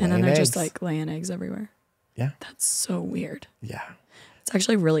just And then they're eggs. just like laying eggs everywhere. Yeah. That's so weird. Yeah. It's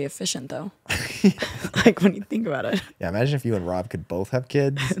actually really efficient though. Like when you think about it. Yeah. Imagine if you and Rob could both have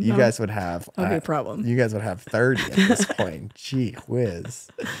kids. You guys would have That would be a problem. You guys would have 30 at this point. Gee whiz.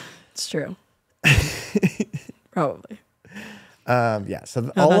 It's true. Probably. Yeah. So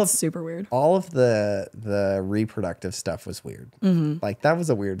That's super weird. all of the reproductive stuff was weird. Mm-hmm. Like that was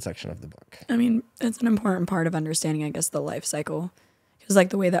a weird section of the book. I mean, it's an important part of understanding, I guess, the life cycle. Because like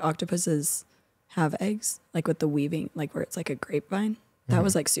the way that octopuses have eggs, like with the weaving, like where it's like a grapevine, that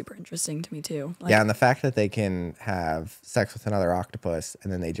was like super interesting to me too. Like, Yeah, and the fact that they can have sex with another octopus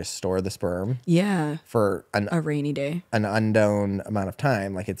and then they just store the sperm yeah, for a rainy day. an unknown amount of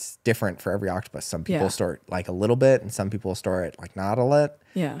time. Like it's different for every octopus. Some people Yeah. store it like a little bit, and some people store it like not a lot.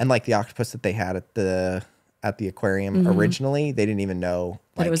 Yeah. And like the octopus that they had at the aquarium originally, they didn't even know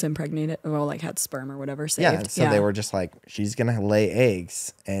That like, it was impregnated, or like had sperm or whatever saved. yeah. So they were just like, she's gonna lay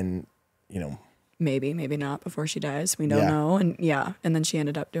eggs, and you know. maybe not before she dies. We don't Yeah. know. And and then she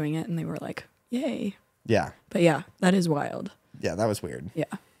ended up doing it and they were like, yay. Yeah. But yeah, that is wild. Yeah, that was weird. Yeah.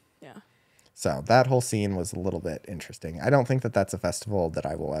 Yeah. So that whole scene was a little bit interesting. I don't think that that's a festival that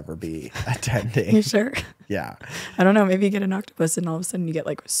I will ever be attending. You sure? Yeah. I don't know. Maybe you get an octopus and all of a sudden you get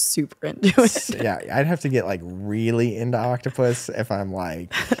like super into it. Yeah, I'd have to get like really into octopus if I'm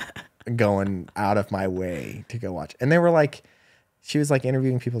like going out of my way to go watch. And they were like, she was like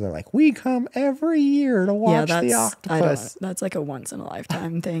interviewing people. They're like, we come every year to watch the octopus. That's like a once in a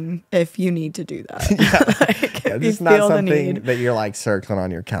lifetime thing. If you need to do that, like, Yeah, if this is you not feel the something need. that you're like circling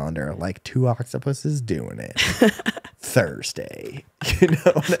on your calendar. Like 2 octopuses doing it Thursday. You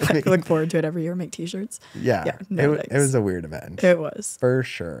know what I mean? Look forward to it every year. Make T-shirts. Yeah, no it was a weird event. It was. For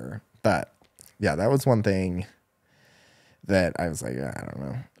sure. But yeah, that was one thing that I was like, I don't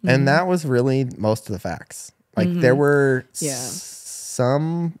know. And that was really most of the facts. Like there were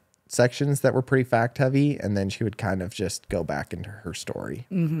some sections that were pretty fact heavy, and then she would kind of just go back into her story.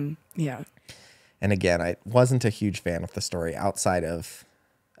 Mm-hmm. Yeah. And again, I wasn't a huge fan of the story outside of,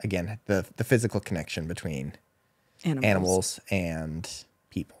 again, the physical connection between animals and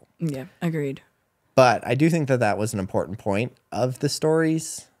people. Yeah. Agreed. But I do think that that was an important point of the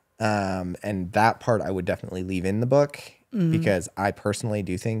stories. And that part I would definitely leave in the book because I personally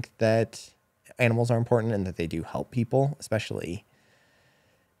do think that animals are important and that they do help people, especially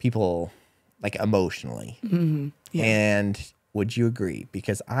people like emotionally. Mm-hmm. Yeah. And would you agree?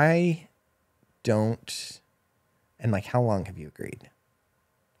 Because I don't. And like, how long have you agreed?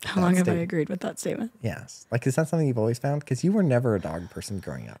 How long have I statement. agreed with that statement? Yes. Like, is that something you've always found? Because you were never a dog person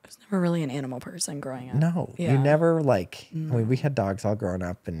growing up. I was never really an animal person growing up. No, Yeah. you never like, I mean, we had dogs all growing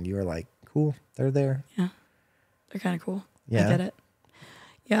up and you were like, cool, they're there. Yeah. They're kind of cool. Yeah. I get it.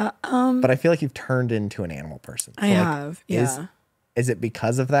 Yeah. But I feel like you've turned into an animal person. I have. Yeah. Is it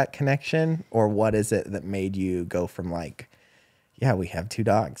because of that connection, or what is it that made you go from like, yeah, we have 2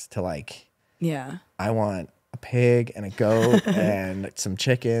 dogs to like, Yeah. I want a pig and a goat and some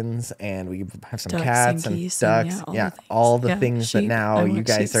chickens, and we have some Ducks cats and and geese ducks. and All the Yeah, things that sheep. now I you want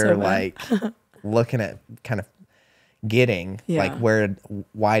guys sheep are so bad. like looking at kind of getting. Yeah. Like,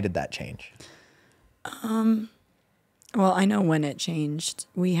 why did that change? Well, I know when it changed.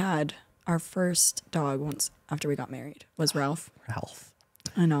 We had our first dog once after we got married was Ralph. Ralph.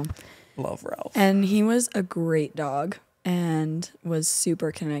 I know. Love Ralph. And he was a great dog and was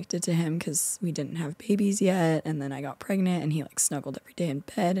super connected to him because we didn't have babies yet. And then I got pregnant and he like snuggled every day in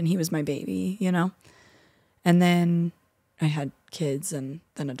bed and he was my baby, you know? And then I had kids and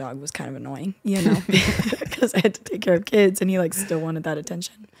then a dog was kind of annoying, you know, because I had to take care of kids and he like still wanted that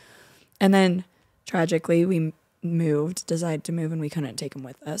attention. And then tragically we decided to move and we couldn't take him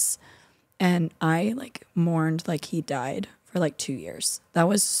with us. And I like mourned like he died for like 2 years. That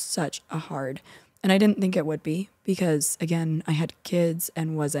was such a hard, and I didn't think it would be because again, I had kids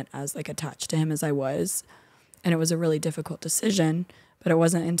and wasn't as like attached to him as I was. And it was a really difficult decision, but it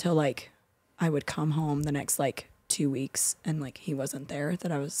wasn't until like I would come home the next like 2 weeks and like he wasn't there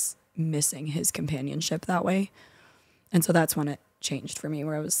that I was missing his companionship that way. And so that's when it changed for me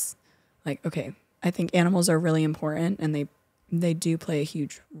where I was like, okay, I think animals are really important and they do play a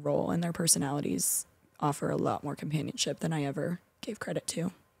huge role and their personalities offer a lot more companionship than I ever gave credit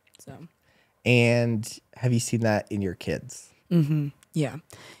to. So, And have you seen that in your kids? yeah.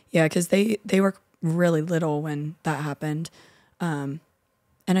 Yeah, because they were really little when that happened. And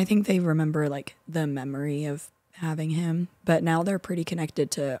I think they remember like the memory of having him, but now they're pretty connected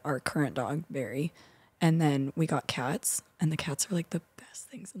to our current dog, Barry. And then we got cats, and the cats are like the best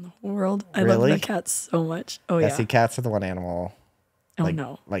things in the whole world. I love Really? the cats so much. Oh, Yeah. yeah. See, cats are the one animal. Oh, Like,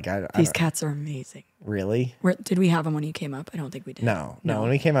 no. Like I These don't- cats are amazing. Really? Did we have them when you came up? I don't think we did. No. When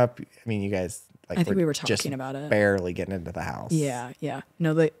we came up, I mean, you guys like I think we were just talking about it. barely getting into the house. Yeah, yeah.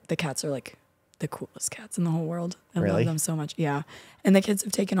 No, the cats are like the coolest cats in the whole world. I Really? love them so much. Yeah. And the kids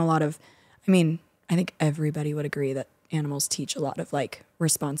have taken a lot of, I mean, I think everybody would agree that animals teach a lot of like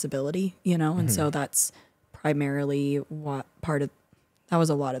responsibility, you know? And so that's primarily that was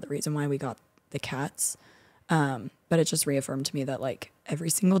a lot of the reason why we got the cats. But it just reaffirmed to me that like every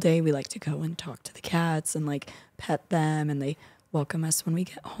single day we like to go and talk to the cats and like pet them and they welcome us when we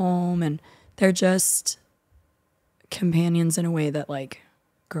get home and they're just companions in a way that like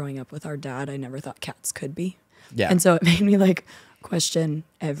growing up with our dad, I never thought cats could be. Yeah. And so it made me like question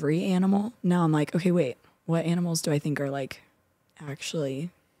every animal. Now I'm like, okay, wait, what animals do I think are like actually,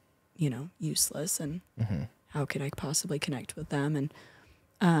 you know, useless and how could I possibly connect with them? And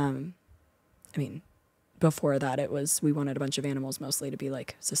I mean, before that it was we wanted a bunch of animals mostly to be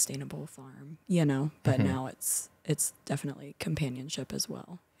like sustainable farm, you know, but now it's definitely companionship as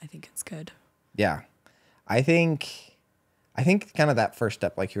well. I think it's good. Yeah. I think kind of that first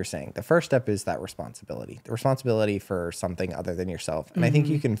step, like you were saying, the first step is that responsibility, the responsibility for something other than yourself. And I think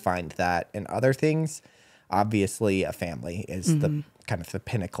you can find that in other things. Obviously, a family is the kind of the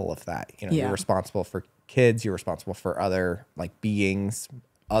pinnacle of that. You know, Yeah. you're responsible for kids, you're responsible for other like beings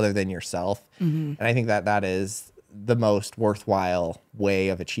other than yourself. And I think that is the most worthwhile way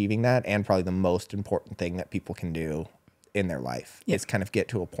of achieving that, and probably the most important thing that people can do in their life is kind of get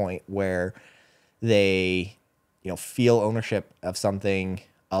to a point where they, you know, feel ownership of something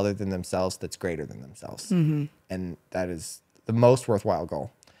other than themselves that's greater than themselves. And that is the most worthwhile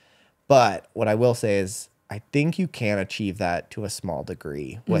goal. But what I will say is I think you can achieve that to a small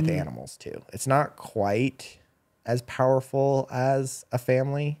degree with animals too. It's not quite as powerful as a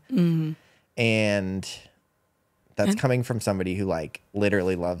family. And that's coming from somebody who like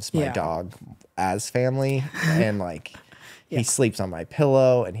literally loves my Yeah. dog as family. And like he sleeps on my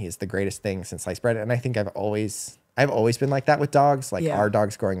pillow and he's the greatest thing since sliced bread. And I think I've always been like that with dogs, like Yeah. our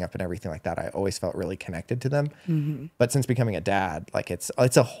dogs growing up and everything like that. I always felt really connected to them. But since becoming a dad, like it's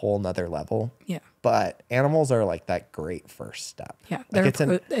a whole nother level. Yeah. But animals are like that great first step. Yeah. Like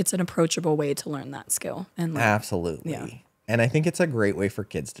It's an approachable way to learn that skill. And like, absolutely. Yeah. And I think it's a great way for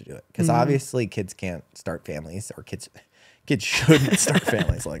kids to do it because obviously kids can't start families, or kids shouldn't start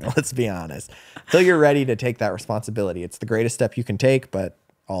families. Like, let's be honest. Until you're ready to take that responsibility, it's the greatest step you can take, but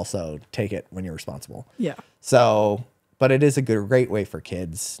also take it when you're responsible. yeah. So, but it is a great way for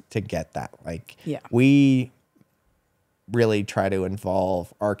kids to get that. Like, Yeah. we really try to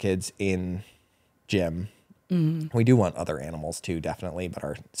involve our kids in gym. We do want other animals too, definitely, but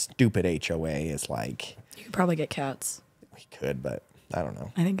our stupid HOA is like... You could probably get cats. We could, but I don't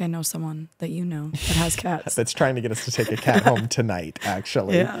know. I think I know someone that you know that has cats. That's trying to get us to take a cat home tonight,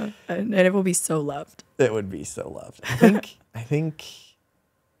 actually. Yeah, and it will be so loved. It would be so loved. I think,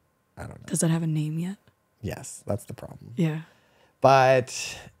 I don't know. Does it have a name yet? Yes, that's the problem. Yeah.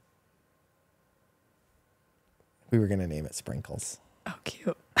 But we were going to name it Sprinkles. Oh,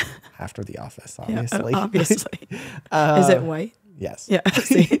 cute. After The Office, Yeah, obviously. obviously. Is it white? Yes. Yeah.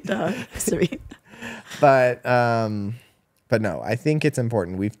 See, sweet. But no, I think it's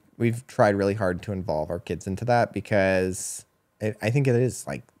important. We've tried really hard to involve our kids into that because I think it is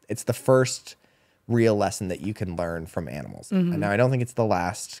like it's the first real lesson that you can learn from animals. And now I don't think it's the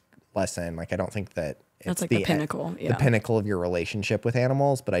last lesson. Like I don't think that it's That's like the pinnacle. Yeah. The pinnacle of your relationship with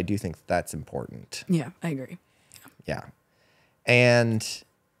animals, but I do think that's important. Yeah, I agree. Yeah. And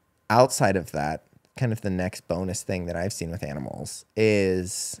outside of that, kind of the next bonus thing that I've seen with animals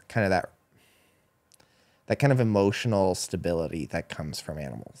is kind of that kind of emotional stability that comes from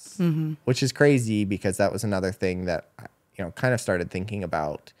animals, which is crazy because that was another thing that, kind of started thinking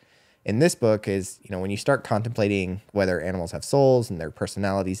about in this book is, when you start contemplating whether animals have souls and their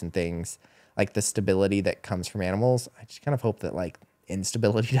personalities and things, like the stability that comes from animals, I just kind of hope that like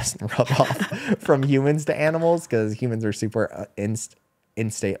instability doesn't rub off from humans to animals because humans are super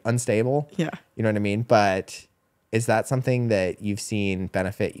unstable. Yeah. You know what I mean? But is that something that you've seen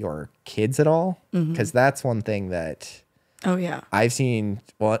benefit your kids at all? Because that's one thing that I've seen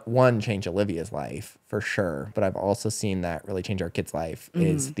one change Olivia's life for sure, but I've also seen that really change our kids' life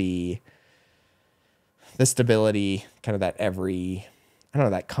is the stability, kind of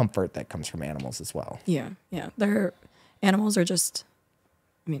that comfort that comes from animals as well. Yeah. Yeah. Animals are just,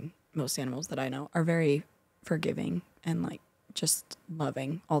 most animals that I know are very forgiving and like just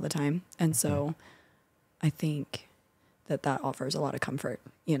loving all the time. And so I think that offers a lot of comfort,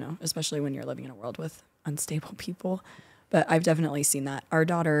 especially when you're living in a world with unstable people. But I've definitely seen that. Our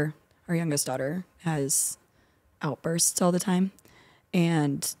youngest daughter has outbursts all the time.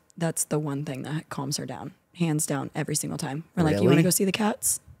 And that's the one thing that calms her down, hands down, every single time. We're like, you want to go see the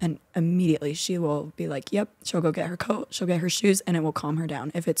cats? And immediately she will be like, yep, she'll go get her coat, she'll get her shoes, and it will calm her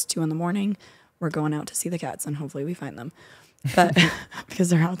down. If it's 2 a.m, we're going out to see the cats and hopefully we find them. But because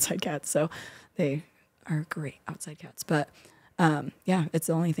they're outside cats, so they are great outside cats. But it's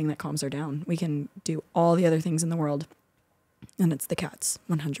the only thing that calms her down. We can do all the other things in the world, and it's the cats,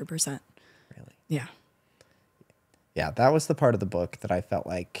 100%. Really? Yeah. Yeah, that was the part of the book that I felt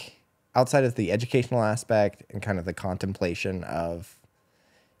like, outside of the educational aspect and kind of the contemplation of,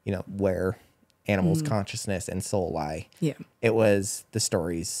 where animals' consciousness and soul lie. Yeah. It was the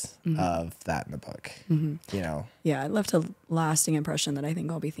stories of that in the book. Yeah, it left a lasting impression that I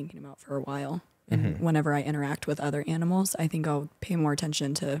think I'll be thinking about for a while. And whenever I interact with other animals, I think I'll pay more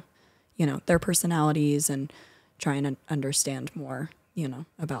attention to, their personalities and try and understand more,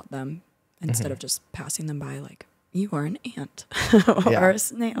 about them instead of just passing them by like, you are an ant or a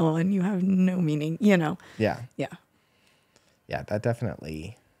snail and you have no meaning, Yeah. Yeah. Yeah, that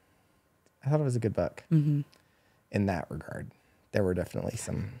definitely... I thought it was a good book in that regard. There were definitely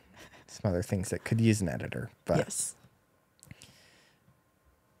some other things that could use an editor. But yes.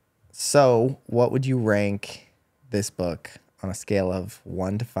 So what would you rank this book on a scale of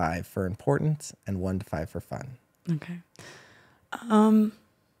 1 to 5 for importance and 1 to 5 for fun? Okay.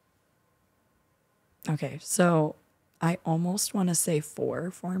 Okay, so I almost want to say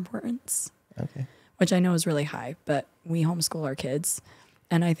 4 for importance. Okay. Which I know is really high, but we homeschool our kids.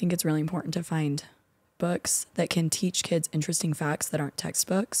 And I think it's really important to find books that can teach kids interesting facts that aren't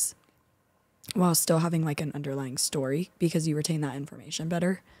textbooks while still having like an underlying story because you retain that information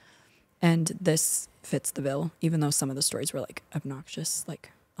better. And this fits the bill, even though some of the stories were like obnoxious,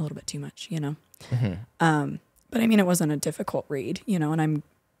 like a little bit too much, But it wasn't a difficult read, and I'm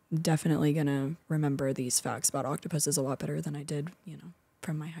definitely going to remember these facts about octopuses a lot better than I did,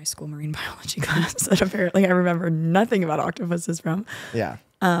 from my high school marine biology class that apparently I remember nothing about octopuses from. Yeah.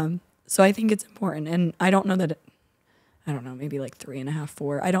 So I think it's important. And I don't know that maybe like 3.5,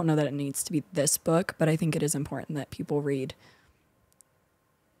 4. I don't know that it needs to be this book, but I think it is important that people read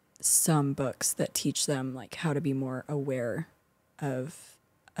some books that teach them like how to be more aware of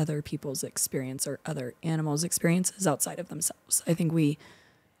other people's experience or other animals' experiences outside of themselves. I think we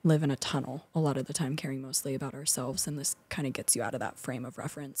live in a tunnel a lot of the time, caring mostly about ourselves, and this kind of gets you out of that frame of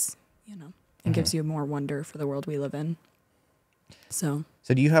reference, and gives you more wonder for the world we live in. So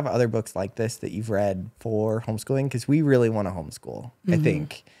do you have other books like this that you've read for homeschooling? Because we really want to homeschool. I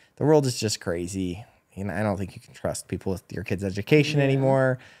think the world is just crazy, I don't think you can trust people with your kids' education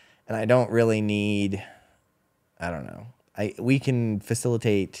anymore. And I don't really need, I don't know. We can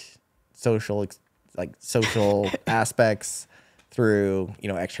facilitate social aspects through,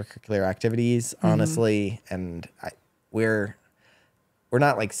 extracurricular activities, honestly. And we're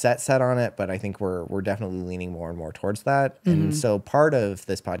not like set on it, but I think we're definitely leaning more and more towards that. And so part of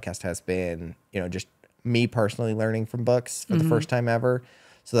this podcast has been, just me personally learning from books for the first time ever,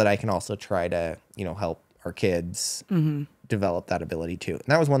 so that I can also try to, help our kids develop that ability too. And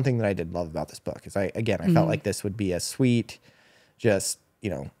that was one thing that I did love about this book is I felt like this would be a sweet, just,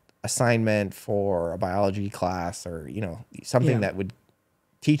 assignment for a biology class or, something that would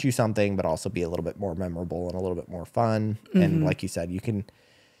teach you something, but also be a little bit more memorable and a little bit more fun. And like you said, you can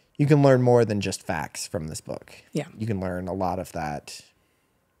learn more than just facts from this book. Yeah. You can learn a lot of that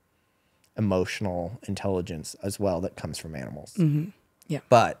emotional intelligence as well that comes from animals. Yeah.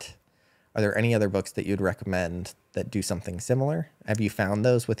 But are there any other books that you'd recommend that do something similar? Have you found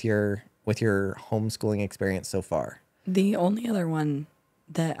those with your homeschooling experience so far? The only other one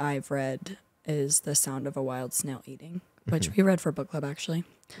that I've read is The Sound of a Wild Snail Eating, which we read for book club actually.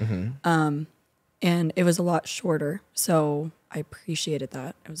 And it was a lot shorter, so I appreciated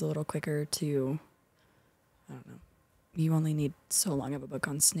that. It was a little quicker to, I don't know, you only need so long of a book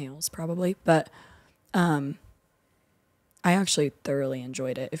on snails probably, but I actually thoroughly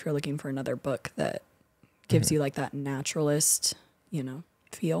enjoyed it. If you're looking for another book that gives you like that naturalist,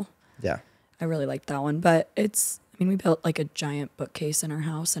 feel. Yeah. I really liked that one, but we built like a giant bookcase in our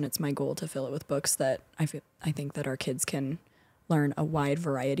house, and it's my goal to fill it with books that I think that our kids can learn a wide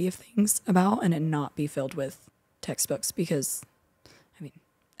variety of things about, and it not be filled with textbooks, because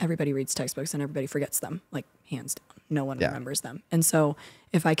everybody reads textbooks and everybody forgets them, like hands down. No one remembers them. And so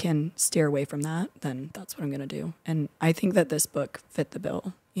if I can steer away from that, then that's what I'm going to do. And I think that this book fit the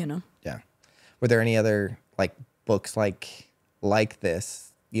bill, Yeah. Were there any other like books like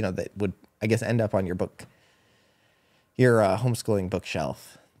this, that would, I guess, end up on your homeschooling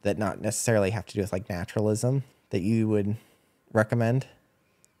bookshelf that not necessarily have to do with like naturalism that you would recommend?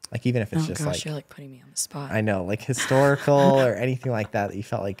 Like, even if it's you're like putting me on the spot. I know, like historical or anything like that you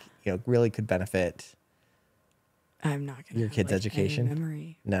felt like, really could benefit I'm not going to your kids' education. Any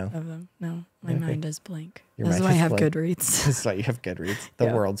memory No. of them. No, my mind is blank. Your That's mind why I is have blank. Goodreads. This is why you have Goodreads, the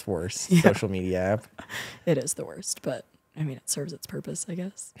world's worst social media app. It is the worst, but it serves its purpose, I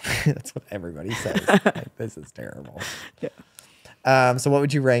guess. That's what everybody says. Like, this is terrible. Yeah. So what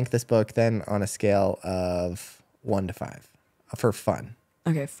would you rank this book then on a scale of 1 to 5 for fun?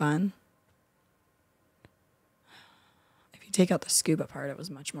 Okay, fun. If you take out the scuba part, it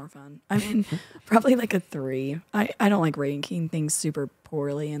was much more fun. Probably like a 3. I don't like ranking things super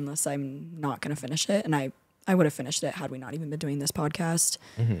poorly unless I'm not going to finish it. And I would have finished it had we not even been doing this podcast.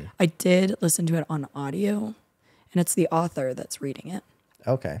 I did listen to it on audio, and it's the author that's reading it.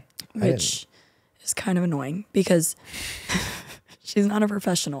 Okay. Which is kind of annoying because she's not a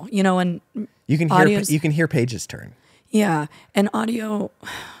professional, and you can hear pages turn. Yeah, and audio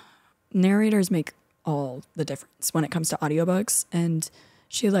narrators make all the difference when it comes to audiobooks, and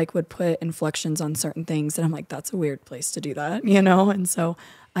she would put inflections on certain things, and I'm like, that's a weird place to do that, and so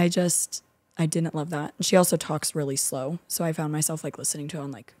I didn't love that. And she also talks really slow, so I found myself listening to it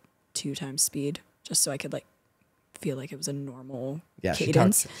on 2 times speed just so I could feel like it was a normal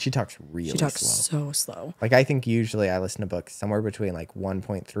cadence. She talks really slow. So slow. I think usually I listen to books somewhere between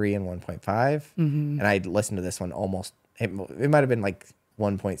 1.3 and 1.5, and I'd listen to this one almost, it might have been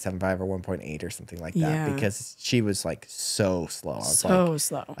 1.75 or 1.8 or something like that, because she was so slow. I was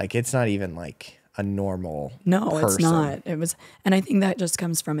slow. It's not even a normal person. It's not. It was, and I think that just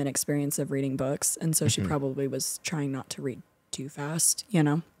comes from an experience of reading books, and so she probably was trying not to read too fast,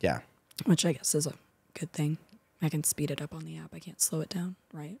 Yeah. Which I guess is a good thing. I can speed it up on the app. I can't slow it down,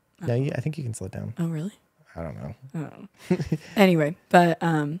 right? No, I think you can slow it down. Oh, really? I don't know. Oh. Anyway, but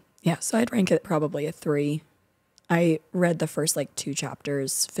so I'd rank it probably a 3. I read the first 2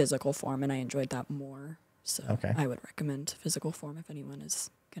 chapters physical form, and I enjoyed that more. So I would recommend physical form if anyone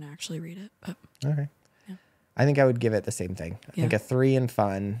is going to actually read it. But okay. Yeah. I think I would give it the same thing. I think a 3 in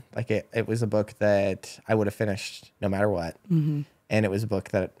fun. It was a book that I would have finished no matter what. And it was a book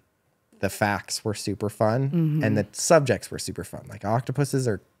that the facts were super fun and the subjects were super fun. Octopuses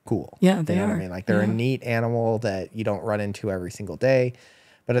are cool. Yeah, they are. What I mean? They're a neat animal that you don't run into every single day.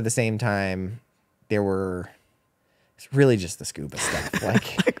 But at the same time, it's really just the scuba stuff.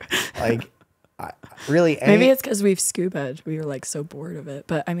 Really. Maybe it's because we've scubaed. We were so bored of it.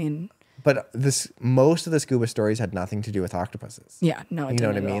 But But most of the scuba stories had nothing to do with octopuses. Yeah, no, it you know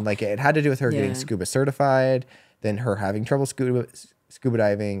what I mean? It had to do with her getting scuba certified, then her having trouble scuba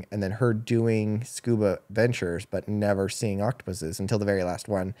diving and then her doing scuba ventures, but never seeing octopuses until the very last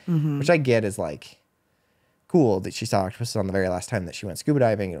one, which I get is like cool that she saw octopuses on the very last time that she went scuba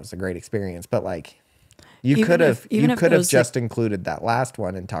diving. It was a great experience, but like you could have just included that last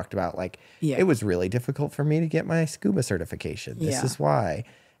one and talked about like, it was really difficult for me to get my scuba certification. This is why.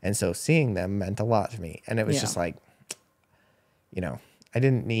 And so seeing them meant a lot to me. And it was just like, you know, I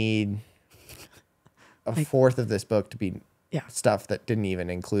didn't need a fourth of this book to be stuff that didn't even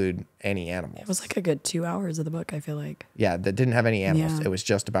include any animals. It was like a good 2 hours of the book, I feel like. Yeah, that didn't have any animals. It was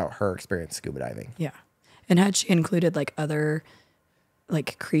just about her experience scuba diving. Yeah. And had she included like other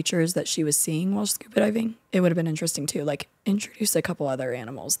like creatures that she was seeing while scuba diving, it would have been interesting too. Like introduce a couple other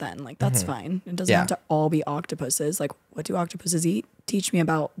animals then. Like that's fine. It doesn't have to all be octopuses. Like what do octopuses eat? Teach me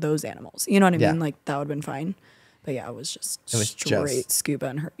about those animals. You know what I mean? Like that would have been fine. But yeah, it was straight scuba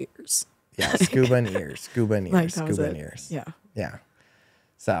in her ears. Yeah, scuba and ears, scuba and ears, like, scuba and ears. Yeah. Yeah.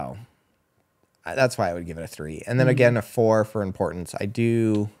 So that's why I would give it a 3. And then again, a 4 for importance. I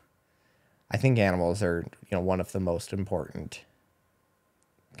think animals are, you know, one of the most important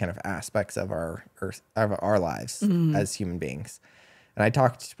kind of aspects of our lives as human beings. And I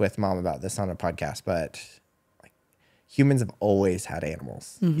talked with Mom about this on a podcast, but like humans have always had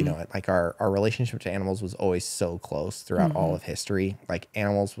animals. You know, like our relationship to animals was always so close throughout all of history. Like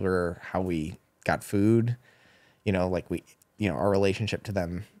animals were how we got food. You know, like our relationship to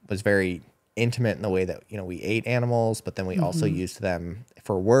them was very intimate in the way that, you know, we ate animals, but then we also used them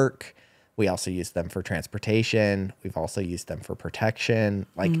for work. We also use them for transportation. We've also used them for protection.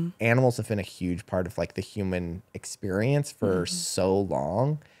 Like animals have been a huge part of like the human experience for so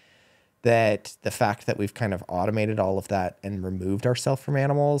long that the fact that we've kind of automated all of that and removed ourselves from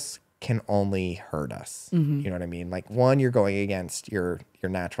animals can only hurt us. You know what I mean? Like one, you're going against your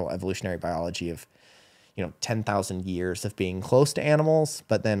natural evolutionary biology of, you know, 10,000 years of being close to animals,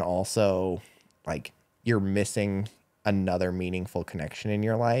 but then also like you're missing another meaningful connection in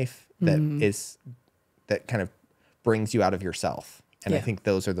your life that kind of brings you out of yourself. And I think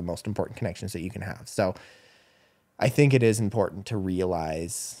those are the most important connections that you can have. So I think it is important to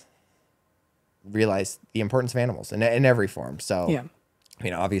realize the importance of animals in every form. So,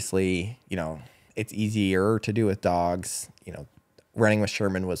 you know, obviously, you know, it's easier to do with dogs. You know, running with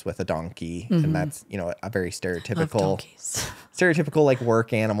Sherman was with a donkey, and that's, you know, a very stereotypical like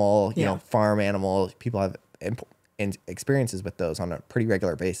work animal, you know, farm animal. People have experiences with those on a pretty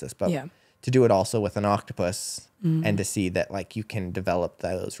regular basis, but to do it also with an octopus and to see that like you can develop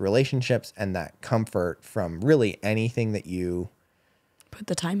those relationships and that comfort from really anything that you put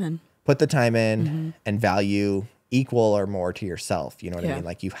the time in and value equal or more to yourself. You know what I mean?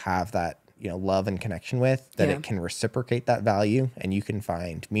 Like you have that, you know, love and connection with that it can reciprocate that value and you can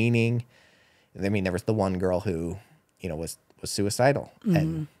find meaning. I mean, there was the one girl who, you know, was suicidal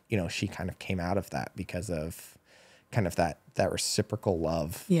and, you know, she kind of came out of that because of kind of that reciprocal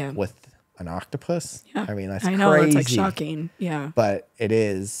love with an octopus. I mean, that's know, crazy. It's like shocking. Yeah. But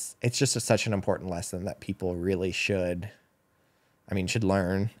it's just such an important lesson that people really should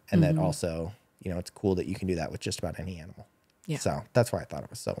learn. And that also, you know, it's cool that you can do that with just about any animal. Yeah. So that's why I thought it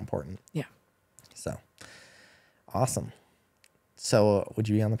was so important. Yeah. So awesome. So would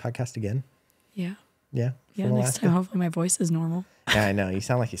you be on the podcast again? Yeah. Yeah. Yeah. Next time, hopefully my voice is normal. Yeah, I know. You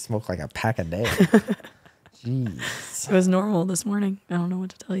sound like you smoke like a pack a day. Jeez. It was normal this morning. I don't know what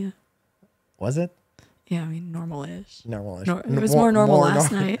to tell you. Was it? Yeah, I mean, normal-ish. Normal-ish. It was more normal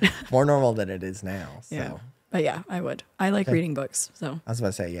last night. More normal than it is now. So. Yeah. But yeah, I would. I like reading books. So I was about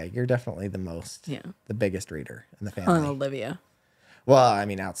to say, yeah, you're definitely the biggest reader in the family. Olivia. Well, I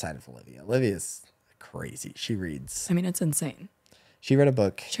mean, outside of Olivia. Olivia's crazy. She reads. I mean, it's insane. She read a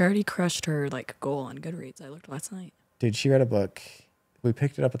book. She already crushed her like goal on Goodreads. I looked last night. Dude, she read a book. We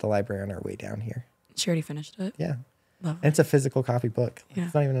picked it up at the library on our way down here. She already finished it? Yeah. And it's a physical copy book. Yeah.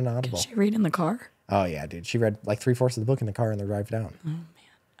 It's not even an audible. Can she read in the car? Oh, yeah, dude. She read like 3/4 of the book in the car on the drive down. Oh, man.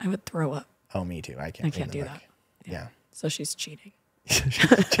 I would throw up. Oh, me too. I can't do that. Yeah. So she's cheating.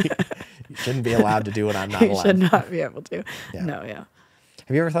 You shouldn't be allowed to do what I'm not allowed. You should not be able to. Yeah. No, yeah.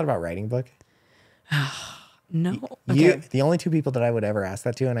 Have you ever thought about writing a book? No. Okay. The only two people that I would ever ask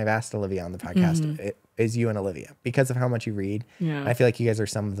that to, and I've asked Olivia on the podcast, is you and Olivia, because of how much you read. Yeah. I feel like you guys are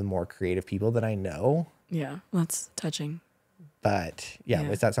some of the more creative people that I know. Yeah, that's touching. But yeah,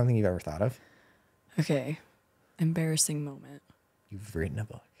 is that something you've ever thought of? Okay. Embarrassing moment. You've written a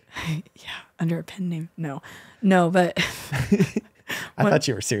book. Yeah, under a pen name. No, but I thought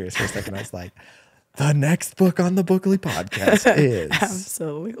you were serious for a second. I was like, the next book on the Bookly podcast is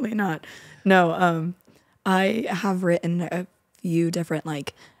absolutely not. No, I have written a few different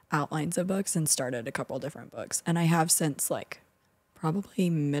like outlines of books and started a couple different books, and I have since like Probably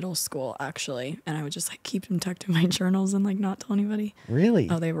middle school, actually. And I would just like keep them tucked in my journals and like not tell anybody. Really?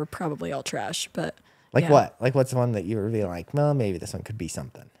 Oh, they were probably all trash, but Like yeah. what? Like what's the one that you were being like, well, maybe this one could be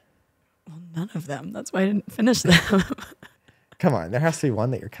something? Well, none of them. That's why I didn't finish them. Come on, there has to be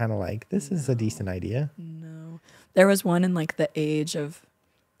one that you're kind of like, this is a decent idea. No. There was one in like the age of,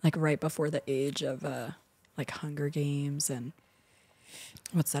 like right before the age of like Hunger Games and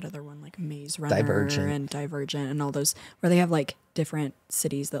what's that other one? Like Maze Runner and Divergent and all those where they have like different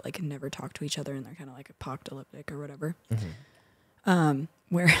cities that like never talk to each other and they're kind of like apocalyptic or whatever.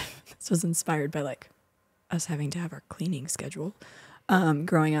 Where this was inspired by like us having to have our cleaning schedule.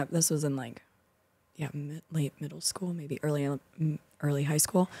 Growing up, this was in like, late middle school, maybe early high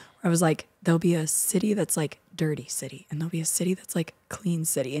school. Where I was like, there'll be a city that's like dirty city, and there'll be a city that's like clean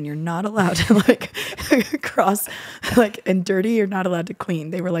city, and you're not allowed to like cross like and dirty. You're not allowed to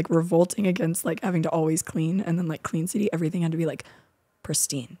clean. They were like revolting against like having to always clean, and then like clean city, everything had to be like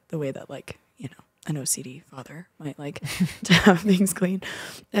pristine, the way that like an OCD father might like to have things clean.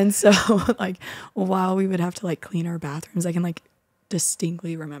 And so like while we would have to like clean our bathrooms, I can like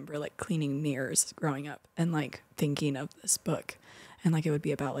distinctly remember like cleaning mirrors growing up and like thinking of this book, and like it would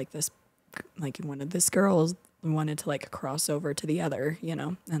be about like this, like one of this girls wanted to like cross over to the other,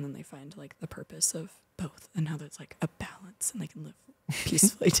 and then they find like the purpose of both and how there's like a balance and they can live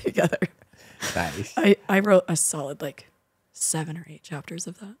peacefully together. Nice. I wrote a solid like 7 or 8 chapters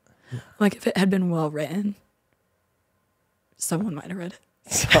of that. Like if it had been well written, someone might have read it.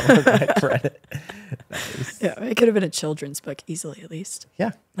 Someone might have read it. Nice. Yeah, it could have been a children's book easily, at least.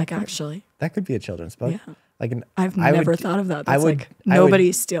 Yeah. Like actually. That could be a children's book. Yeah. Like I've never thought of that. That's like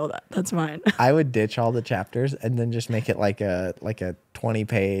nobody steal that. That's mine. I would ditch all the chapters and then just make it like a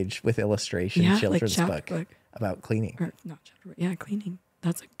 20-page with illustration children's like book about cleaning. Or not chapter, yeah, cleaning.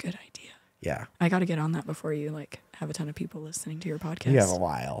 That's a good idea. Yeah. I got to get on that before you like have a ton of people listening to your podcast. You have a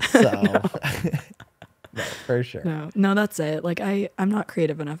while, so no, for sure. No, that's it. Like I'm not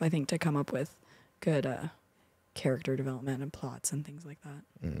creative enough, I think, to come up with good character development and plots and things like that.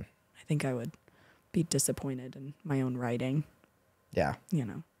 I think I would be disappointed in my own writing. Yeah. Yeah,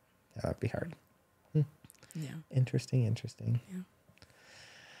 that'd be hard. Yeah. Interesting. Yeah.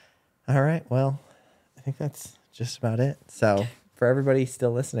 All right. Well, I think that's just about it. So for everybody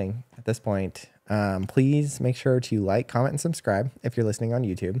still listening at this point, please make sure to like, comment, and subscribe if you're listening on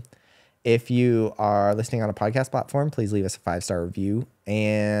YouTube. If you are listening on a podcast platform, please leave us a 5-star review.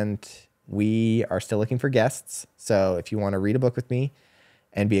 And we are still looking for guests. So if you want to read a book with me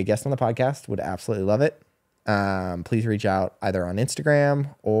and be a guest on the podcast, would absolutely love it. Please reach out either on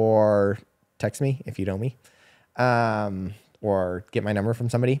Instagram or text me if you know me, or get my number from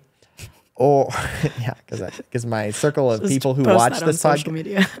somebody. Or yeah, because my circle of people who watch this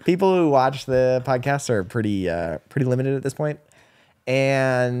podcast, people who watch the podcast are pretty limited at this point.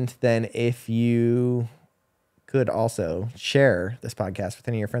 And then if you could also share this podcast with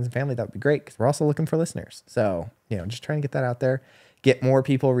any of your friends and family, that would be great, because we're also looking for listeners. So just trying to get that out there, get more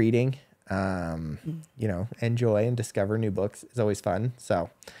people reading. Enjoy and discover new books is always fun.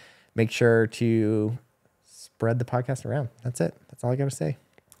 So make sure to spread the podcast around. That's it. That's all I got to say.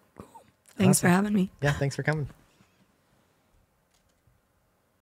 Thanks for having me. Yeah, thanks for coming.